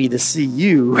happy to see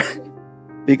you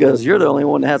because you're the only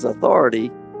one that has authority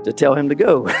to tell him to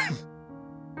go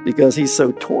because he's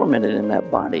so tormented in that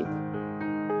body.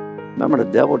 Remember,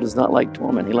 the devil does not like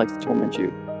torment. He likes to torment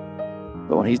you.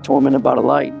 But when he's tormented by the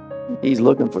light, he's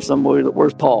looking for somebody that,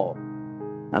 where's Paul?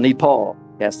 I need Paul.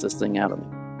 Cast this thing out of me.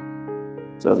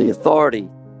 So the authority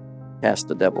casts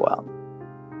the devil out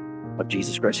of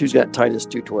Jesus Christ. Who's got Titus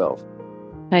 2:12?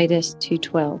 Titus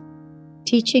 2:12.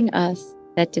 Teaching us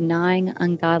that denying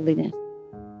ungodliness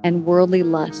and worldly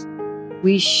lust,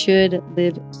 we should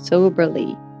live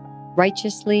soberly,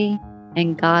 righteously,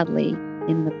 and godly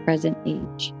in the present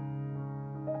age.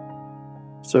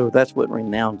 So that's what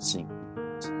renouncing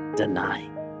is.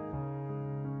 Denying.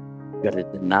 You got to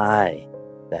deny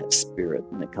that spirit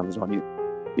when it comes on you.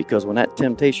 Because when that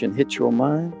temptation hits your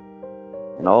mind,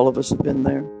 and all of us have been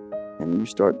there, and you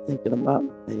start thinking about,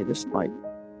 hey, this might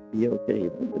be okay.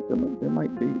 There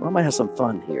might be, I might have some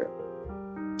fun here.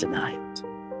 Deny it.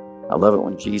 I love it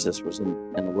when Jesus was in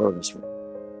the wilderness for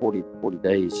 40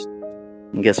 days.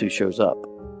 And guess who shows up?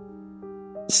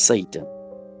 Satan.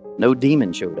 No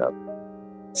demon showed up.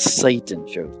 Satan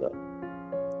shows up.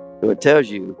 So it tells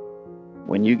you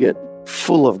when you get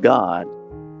full of God,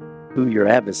 who your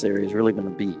adversary is really going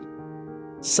to be.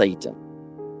 Satan.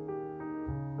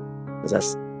 Because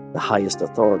that's the highest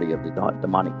authority of the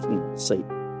demonic kingdom, Satan.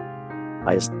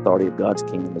 Highest authority of God's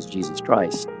kingdom is Jesus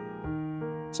Christ.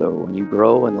 So when you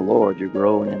grow in the Lord, you're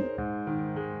growing in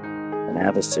an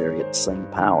adversary at the same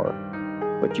power.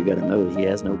 But you got to know that he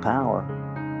has no power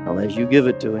unless you give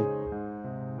it to him.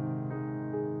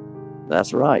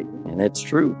 That's right, and it's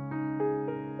true.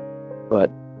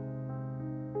 But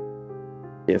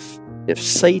if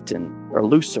Satan or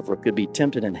Lucifer could be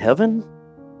tempted in heaven,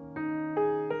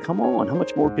 come on, how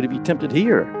much more could he be tempted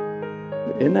here?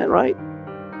 Isn't that right?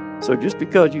 So just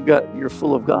because you're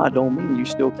full of God don't mean you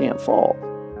still can't fall.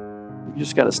 You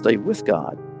just got to stay with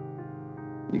God.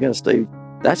 You got to stay.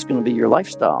 That's going to be your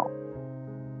lifestyle.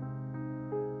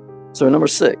 So number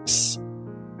 6,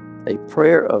 a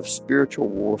prayer of spiritual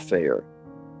warfare.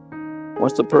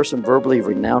 Once the person verbally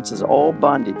renounces all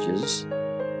bondages,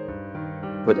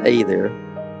 put A there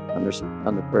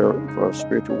under prayer for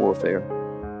spiritual warfare.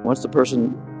 Once the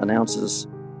person renounces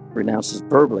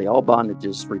verbally all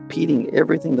bondages, repeating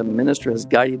everything the minister has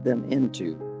guided them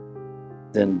into,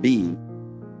 then B,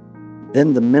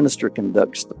 then the minister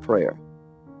conducts the prayer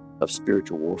of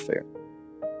spiritual warfare,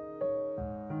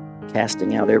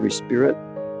 casting out every spirit,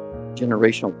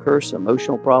 generational curse,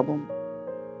 emotional problem.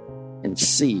 And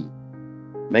C,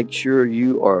 make sure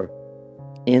you are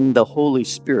in the Holy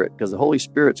Spirit, because the Holy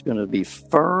Spirit's going to be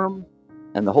firm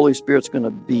and the Holy Spirit's going to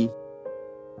be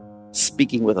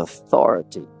speaking with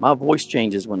authority. My voice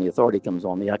changes when the authority comes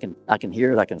on me. I can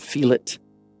hear it. I can feel it.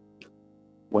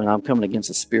 When I'm coming against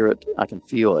the Spirit, I can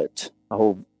feel it.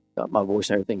 My voice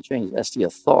and everything changes. That's the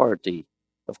authority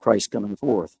of Christ coming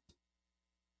forth.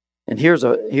 And here's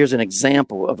an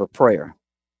example of a prayer.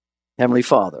 Heavenly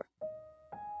Father,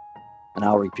 and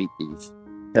I'll repeat these.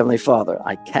 Heavenly Father,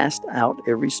 I cast out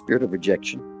every spirit of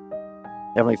rejection.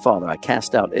 Heavenly Father, I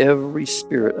cast out every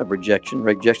spirit of rejection.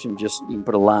 Rejection, just, you can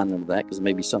put a line under that because it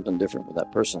may be something different with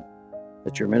that person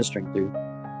that you're ministering to.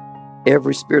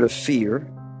 Every spirit of fear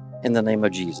in the name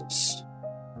of Jesus.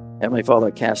 Heavenly Father,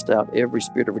 I cast out every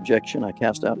spirit of rejection. I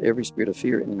cast out every spirit of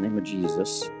fear in the name of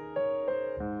Jesus.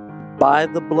 By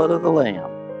the blood of the Lamb,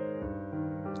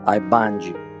 I bind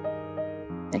you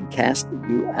and cast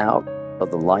you out of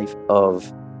the life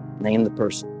of, name the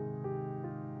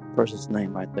person's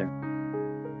name right there.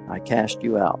 I cast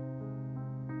you out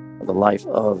of the life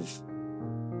of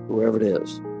whoever it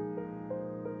is.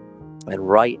 And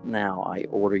right now, I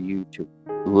order you to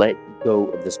let go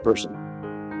of this person.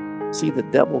 See, the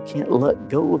devil can't let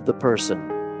go of the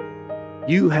person.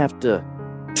 You have to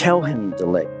tell him to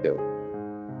let go,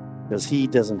 because he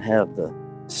doesn't have the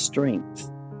strength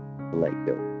to let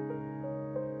go.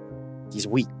 He's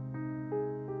weak.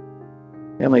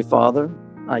 Heavenly Father,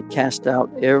 I cast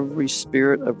out every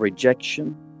spirit of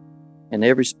rejection and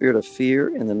every spirit of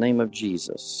fear in the name of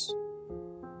Jesus.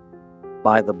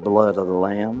 By the blood of the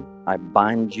Lamb, I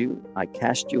bind you. I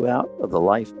cast you out of the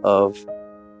life of,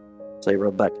 say,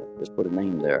 Rebecca. Just put a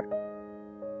name there.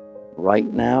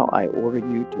 Right now, I order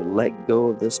you to let go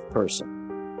of this person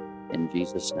in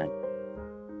Jesus' name.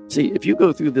 See, if you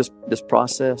go through this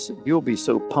process, you'll be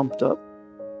so pumped up,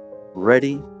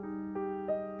 ready,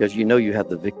 because you know you have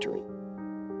the victory.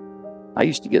 I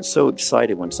used to get so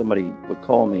excited when somebody would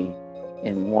call me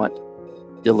and want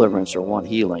deliverance or want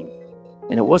healing.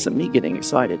 And it wasn't me getting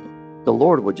excited. The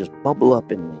Lord would just bubble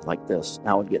up in me like this. And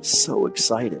I would get so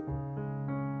excited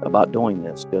about doing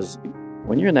this, because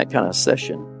when you're in that kind of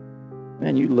session,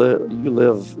 man, you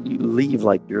leave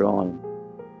like you're on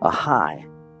a high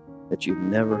that you've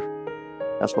never.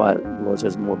 That's why the Lord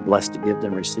says more blessed to give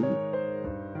than receive.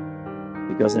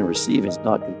 Because in receiving is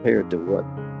not compared to what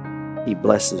He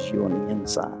blesses you on the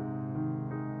inside.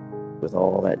 With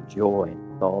all that joy,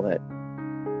 with all that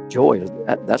joy,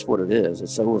 that's what it is.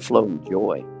 It's overflowing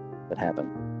joy that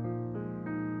happened.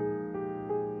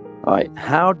 All right,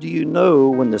 how do you know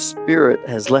when the Spirit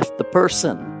has left the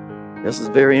person? This is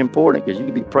very important, because you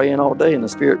could be praying all day and the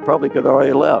Spirit probably could have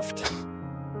already left.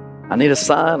 I need a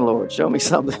sign, Lord. Show me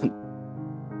something.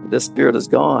 This spirit is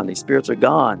gone. These spirits are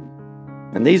gone.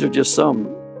 And these are just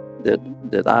some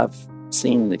that I've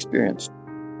seen and experienced.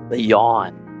 They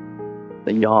yawn.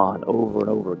 They yawn over and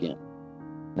over again.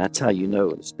 And that's how you know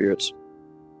the Spirit's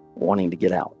wanting to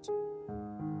get out.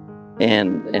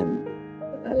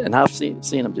 And I've seen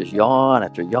them just yawn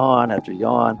after yawn after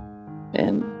yawn.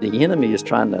 And the enemy is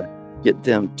trying to get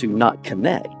them to not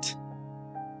connect.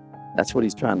 That's what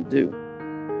he's trying to do.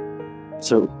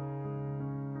 So,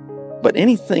 but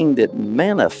anything that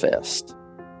manifests,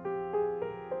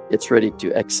 it's ready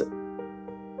to exit.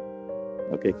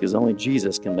 Okay, because only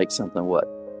Jesus can make something what?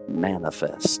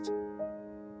 Manifest.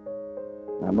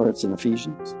 Remember, it's in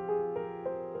Ephesians.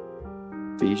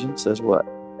 Ephesians says what?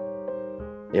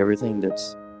 Everything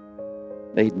that's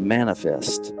made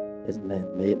manifest is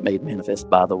made manifest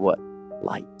by the what?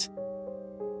 Light.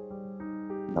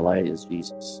 And the light is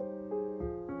Jesus.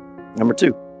 Number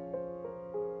 2.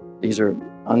 These are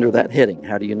under that heading.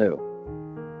 How do you know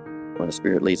when the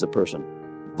Spirit leaves a person?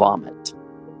 Vomit.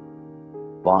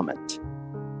 vomit.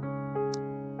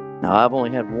 Now, I've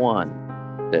only had one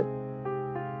that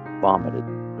vomited.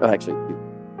 Actually,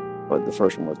 but the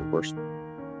first one was the worst.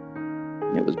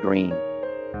 And it was green,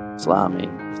 slimy.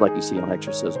 It's like you see on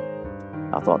Exorcism.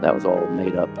 I thought that was all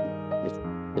made up.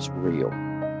 It's real.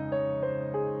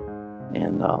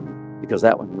 And because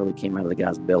that one really came out of the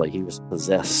guy's belly. He was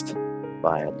possessed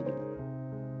by a demon.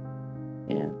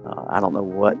 And I don't know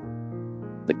what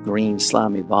the green,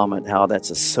 slimy vomit, how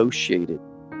that's associated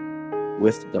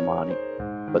with the demonic,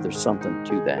 but there's something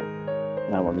to that.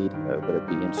 And I don't need to know, but it'd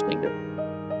be interesting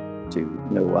to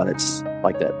know why that's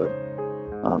like that. But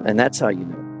and that's how you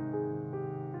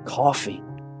know. Coughing.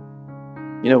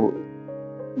 You know,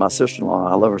 my sister-in-law,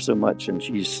 I love her so much, and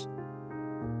she's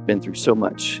been through so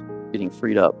much getting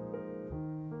freed up.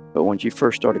 But when she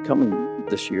first started coming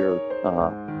this year,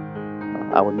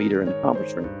 I would meet her in the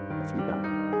conference room a few times.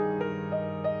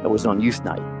 I was on youth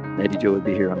night. Eddie Joe would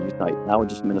be here on youth night, and I would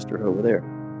just minister her over there.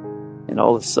 And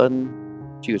all of a sudden,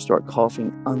 she would start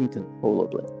coughing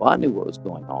uncontrollably. Well, I knew what was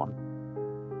going on,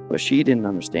 but she didn't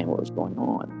understand what was going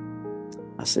on.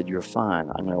 I said, "You're fine.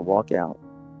 I'm going to walk out."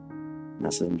 And I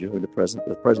said, "Enjoy the presence.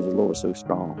 The presence of the Lord is so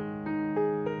strong."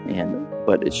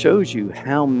 But it shows you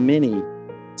how many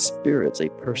spirits a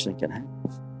person can have.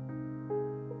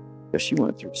 Because she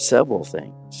went through several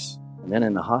things. And then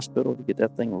in the hospital to get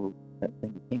that thing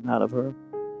came out of her.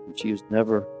 And she's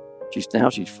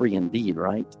free indeed,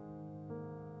 right?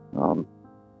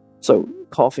 So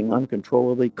coughing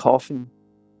uncontrollably, coughing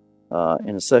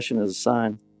in a session is a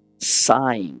sign.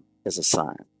 Sighing is a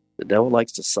sign. The devil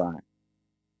likes to sigh.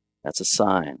 That's a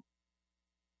sign.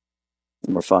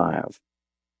 Number 5.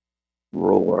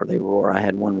 Roar. They roar. I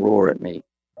had one roar at me.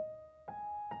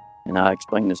 And I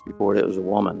explained this before. It was a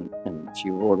woman, and she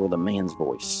roared with a man's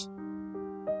voice.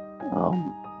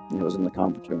 It was in the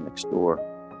conference room next door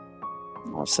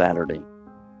on Saturday.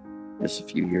 This a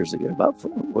few years ago.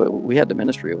 We had the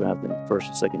ministry open. I think the first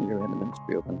and second year we had the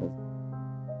ministry open with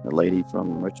a lady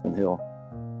from Richmond Hill.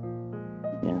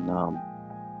 And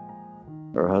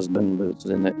her husband was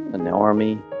in the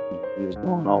army. He was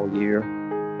gone all year.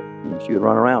 And she would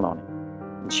run around on him.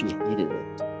 And she hated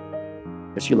it.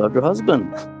 Because she loved her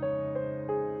husband.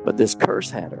 But this curse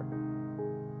had her.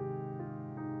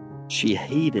 She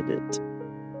hated it.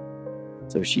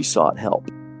 So she sought help.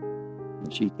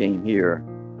 And she came here.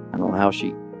 I don't know how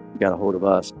she got a hold of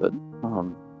us, but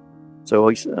so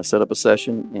we set up a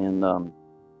session,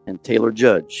 and Taylor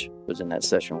Judge was in that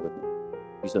session with me.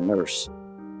 He's a nurse.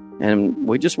 And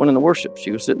we just went into worship.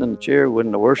 She was sitting in the chair, went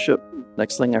into worship.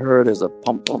 Next thing I heard is a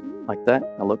pump, pump, like that.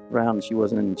 I looked around and she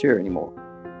wasn't in the chair anymore.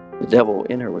 The devil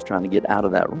in her was trying to get out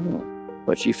of that room.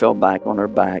 But she fell back on her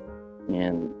back,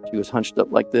 and she was hunched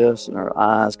up like this, and her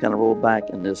eyes kind of rolled back,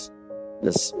 and this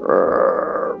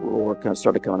roar kind of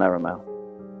started coming out of her mouth.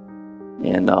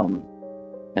 And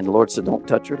the Lord said, "Don't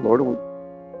touch her." Lord,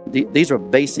 these are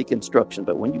basic instructions,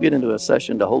 but when you get into a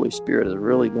session, the Holy Spirit is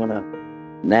really going to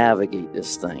navigate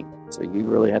this thing. So you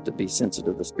really have to be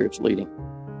sensitive to the Spirit's leading.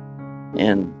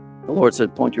 And the Lord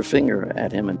said, "Point your finger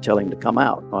at him and tell him to come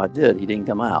out." Well, I did. He didn't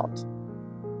come out.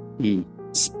 He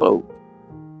spoke.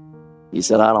 He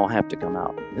said, "I don't have to come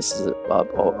out." This is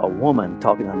a woman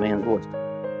talking in a man's voice.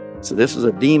 So this is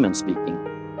a demon speaking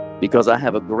because I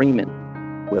have agreement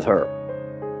with her.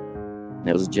 And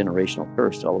it was a generational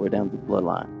curse all the way down to the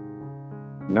bloodline.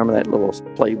 Remember that little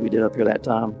play we did up here that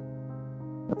time?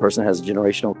 The person has a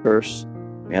generational curse.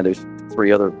 We had those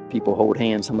 3 other people hold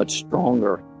hands. How much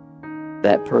stronger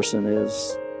that person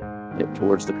is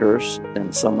towards the curse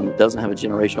than someone that doesn't have a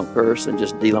generational curse and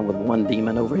just dealing with one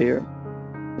demon over here.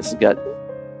 This has got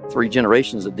 3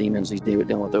 generations of demons he's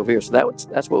dealing with over here. So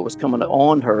that's what was coming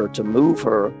on her to move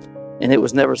her, and it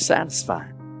was never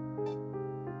satisfied.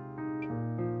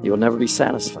 You'll never be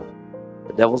satisfied.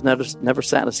 The devil's never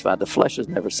satisfied. The flesh is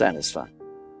never satisfied.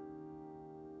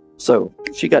 So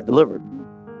she got delivered,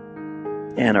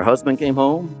 and her husband came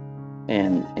home,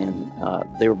 and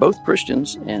they were both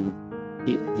Christians, and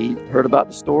he heard about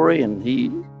the story, and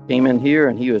he came in here,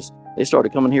 and they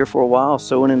started coming here for a while,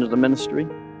 sowing into the ministry,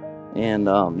 and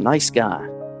nice guy.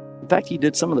 In fact, he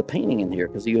did some of the painting in here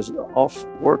because he was off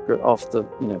work or off the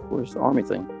for his army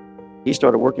thing. He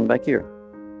started working back here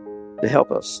to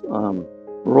help us.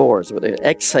 Roars with it.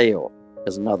 Exhale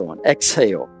is another one.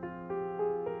 Exhale.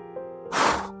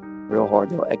 Real hard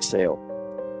to exhale.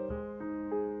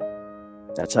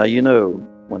 That's how you know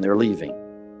when they're leaving.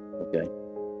 Okay.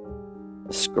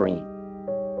 A scream.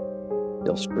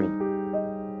 They'll scream.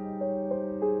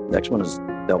 Next one is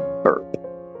they'll burp.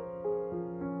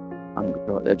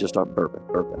 They'll just start burping.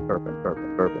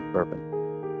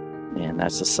 And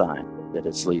that's a sign that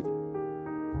it's leaving.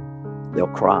 they'll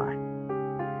cry.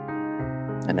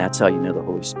 And that's how you know the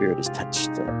Holy Spirit has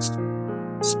touched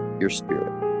your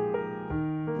spirit.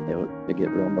 And they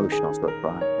get real emotional, start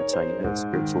crying. That's how you know the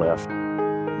Spirit's left,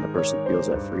 and the person feels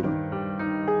that freedom.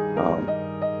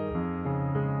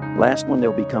 Last one,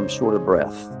 they'll become short of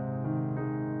breath.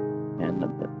 And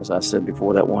as I said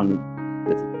before, that one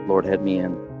that the Lord had me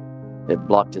in, it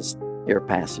blocked his air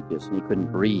passages, and he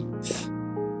couldn't breathe.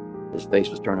 His face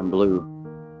was turning blue.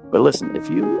 But listen, if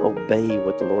you obey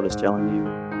what the Lord is telling you,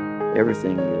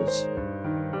 everything is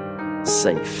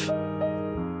safe.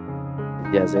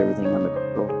 He has everything under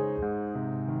control.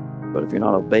 But if you're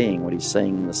not obeying what he's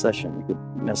saying in the session, you could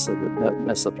mess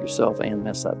up yourself and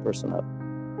mess that person up.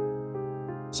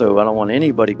 So I don't want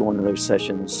anybody going to those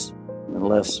sessions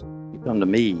unless you come to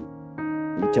me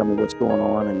and you tell me what's going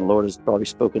on. And the Lord has probably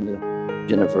spoken to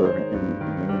Jennifer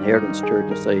in the Inheritance Church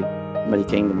and say, somebody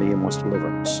came to me and wants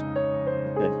deliverance.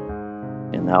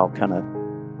 Okay? And I'll kind of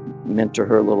mentor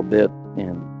her a little bit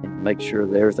and make sure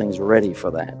that everything's ready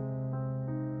for that.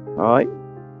 All right?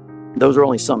 Those are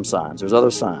only some signs. There's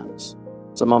other signs.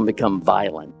 Some of them become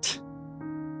violent,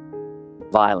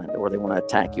 or they want to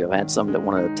attack you. I've had some that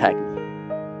want to attack me.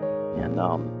 And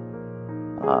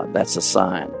that's a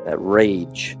sign. That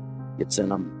rage gets in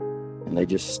them, and they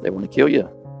want to kill you.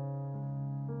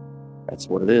 That's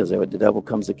what it is. The devil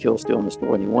comes to kill, steal, and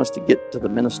destroy, and he wants to get to the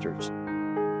ministers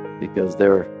because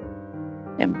they're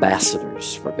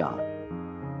ambassadors for God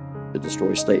to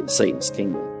destroy Satan's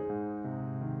kingdom.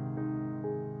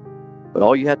 But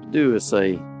all you have to do is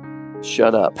say,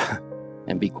 shut up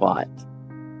and be quiet.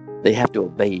 They have to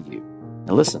obey you.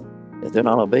 And listen, if they're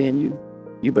not obeying you,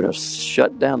 you better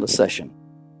shut down the session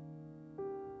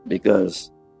because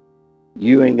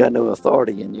you ain't got no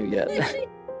authority in you yet.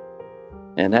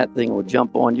 And that thing will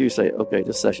jump on you, say, okay,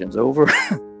 this session's over.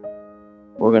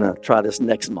 We're going to try this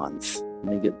next month.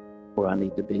 Let me get where I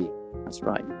need to be. That's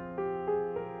right.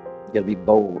 You got to be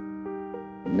bold.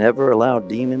 Never allow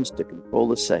demons to control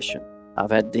the session. I've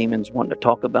had demons wanting to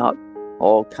talk about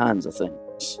all kinds of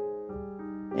things.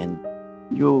 And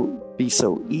you'll be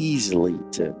so easily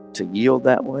to yield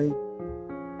that way.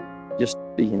 Just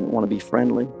want to be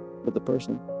friendly with the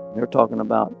person. They're talking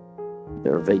about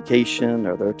their vacation,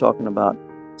 or they're talking about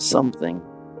something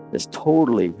that's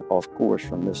totally off course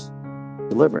from this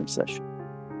deliverance session.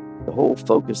 The whole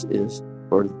focus is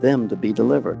for them to be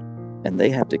delivered, and they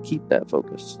have to keep that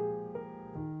focus.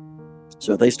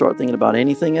 So if they start thinking about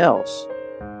anything else,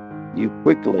 you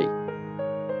quickly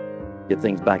get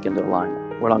things back into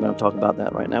alignment. We're not going to talk about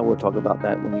that right now. We'll talk about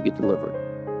that when you get delivered.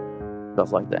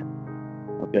 Stuff like that.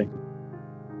 Okay?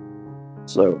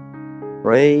 So,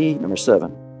 pray, number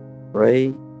 7.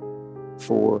 Pray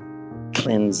for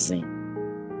cleansing.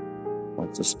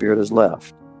 Once the Spirit is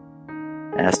left,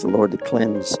 ask the Lord to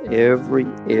cleanse every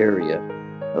area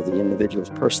of the individual's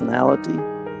personality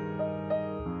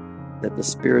that the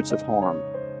spirits have harmed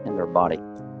in their body.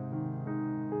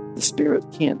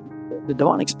 The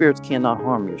demonic spirits cannot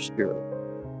harm your spirit.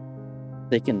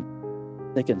 They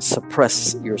can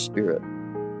suppress your spirit,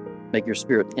 make your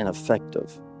spirit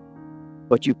ineffective.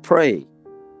 But you pray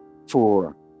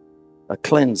for a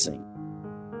cleansing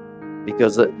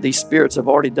because these spirits have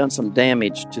already done some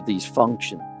damage to these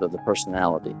functions of the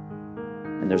personality.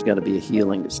 And there's going to be a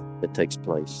healing that takes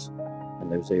place in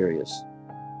those areas.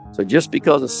 So just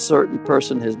because a certain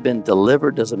person has been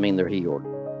delivered doesn't mean they're healed.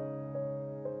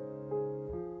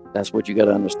 That's what you got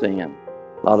to understand.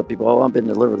 A lot of people, I've been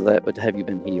delivered of that, but have you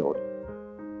been healed?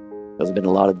 There's been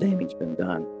a lot of damage been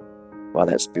done while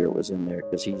that spirit was in there,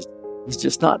 because he's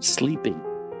just not sleeping.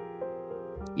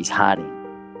 He's hiding.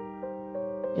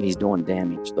 And he's doing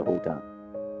damage the whole time.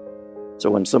 So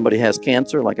when somebody has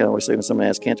cancer, like I always say, when somebody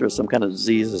has cancer, some kind of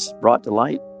disease is brought to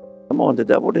light. Come on, the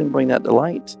devil didn't bring that to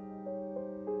light.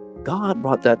 God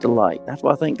brought that to light. That's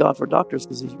why I thank God for doctors,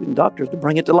 because he's using doctors to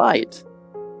bring it to light.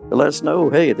 To let us know,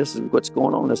 hey, this is what's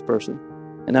going on in this person.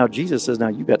 And now Jesus says, now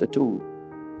you got the tool.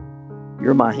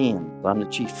 You're my hands. I'm the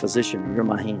chief physician. You're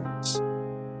my hands.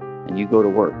 And you go to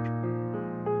work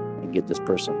and get this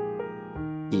person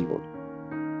healed.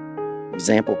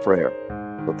 Example prayer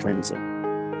for cleansing.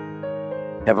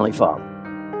 Heavenly Father,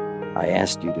 I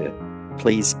ask you to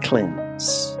please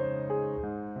cleanse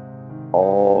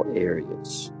all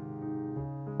areas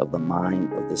of the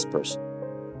mind of this person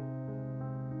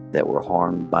that were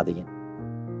harmed by the enemy.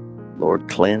 Lord,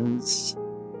 cleanse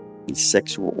these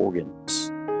sexual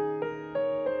organs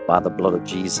by the blood of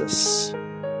Jesus,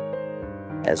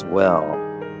 as well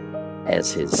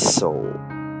as his soul.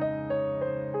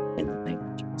 In the name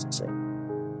of Jesus.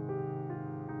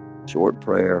 Short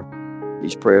prayer.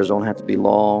 These prayers don't have to be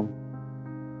long.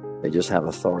 They just have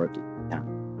authority.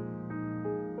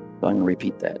 So I'm going to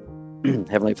repeat that.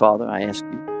 Heavenly Father, I ask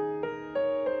you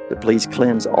to please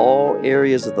cleanse all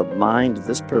areas of the mind of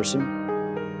this person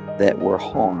that were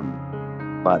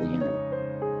harmed by the enemy.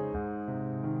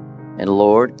 And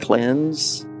Lord,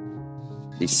 cleanse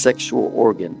the sexual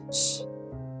organs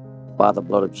by the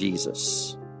blood of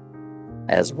Jesus,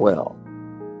 as well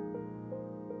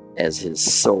as his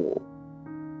soul,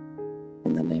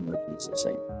 in the name of Jesus.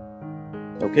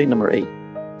 Amen. Okay, number 8,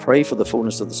 pray for the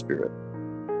fullness of the Spirit.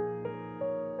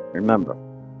 Remember,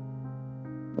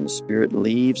 when the Spirit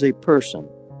leaves a person,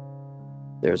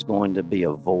 there's going to be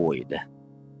a void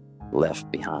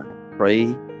left behind.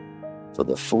 Pray for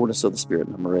the fullness of the Spirit.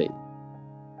 Number 8,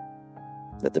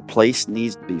 that the place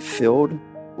needs to be filled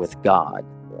with God.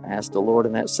 Ask the Lord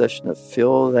in that session to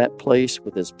fill that place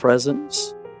with his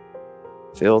presence,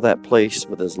 fill that place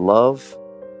with his love,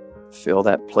 fill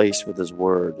that place with his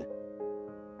word.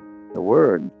 The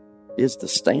word is the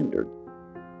standard.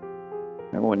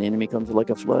 Remember when the enemy comes like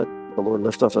a flood, the Lord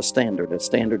lifts off a standard. That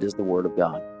standard is the word of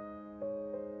God.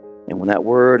 And when that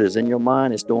word is in your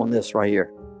mind, it's doing this right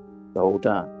here the whole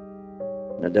time.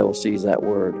 And the devil sees that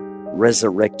word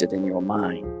resurrected in your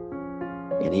mind,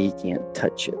 and he can't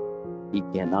touch it. He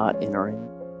cannot enter in,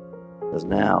 because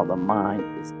now the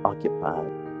mind is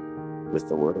occupied with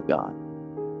the Word of God.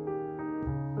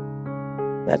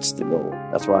 That's the goal.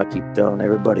 That's why I keep telling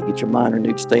everybody, get your mind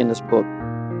renewed. Stay in this book.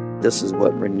 This is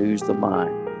what renews the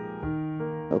mind.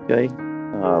 Okay?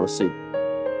 Let's see.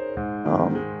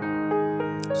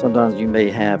 Sometimes you may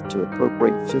have to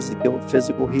appropriate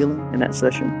physical healing in that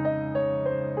session.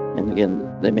 And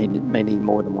again, they may need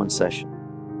more than one session.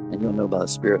 And you'll know by the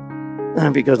Spirit.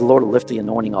 Because the Lord will lift the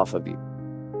anointing off of you.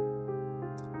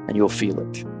 And you'll feel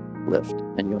it lift.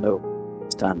 And you'll know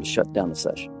it's time to shut down the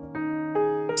session.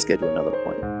 Schedule another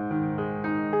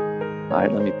appointment. All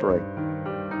right, let me pray.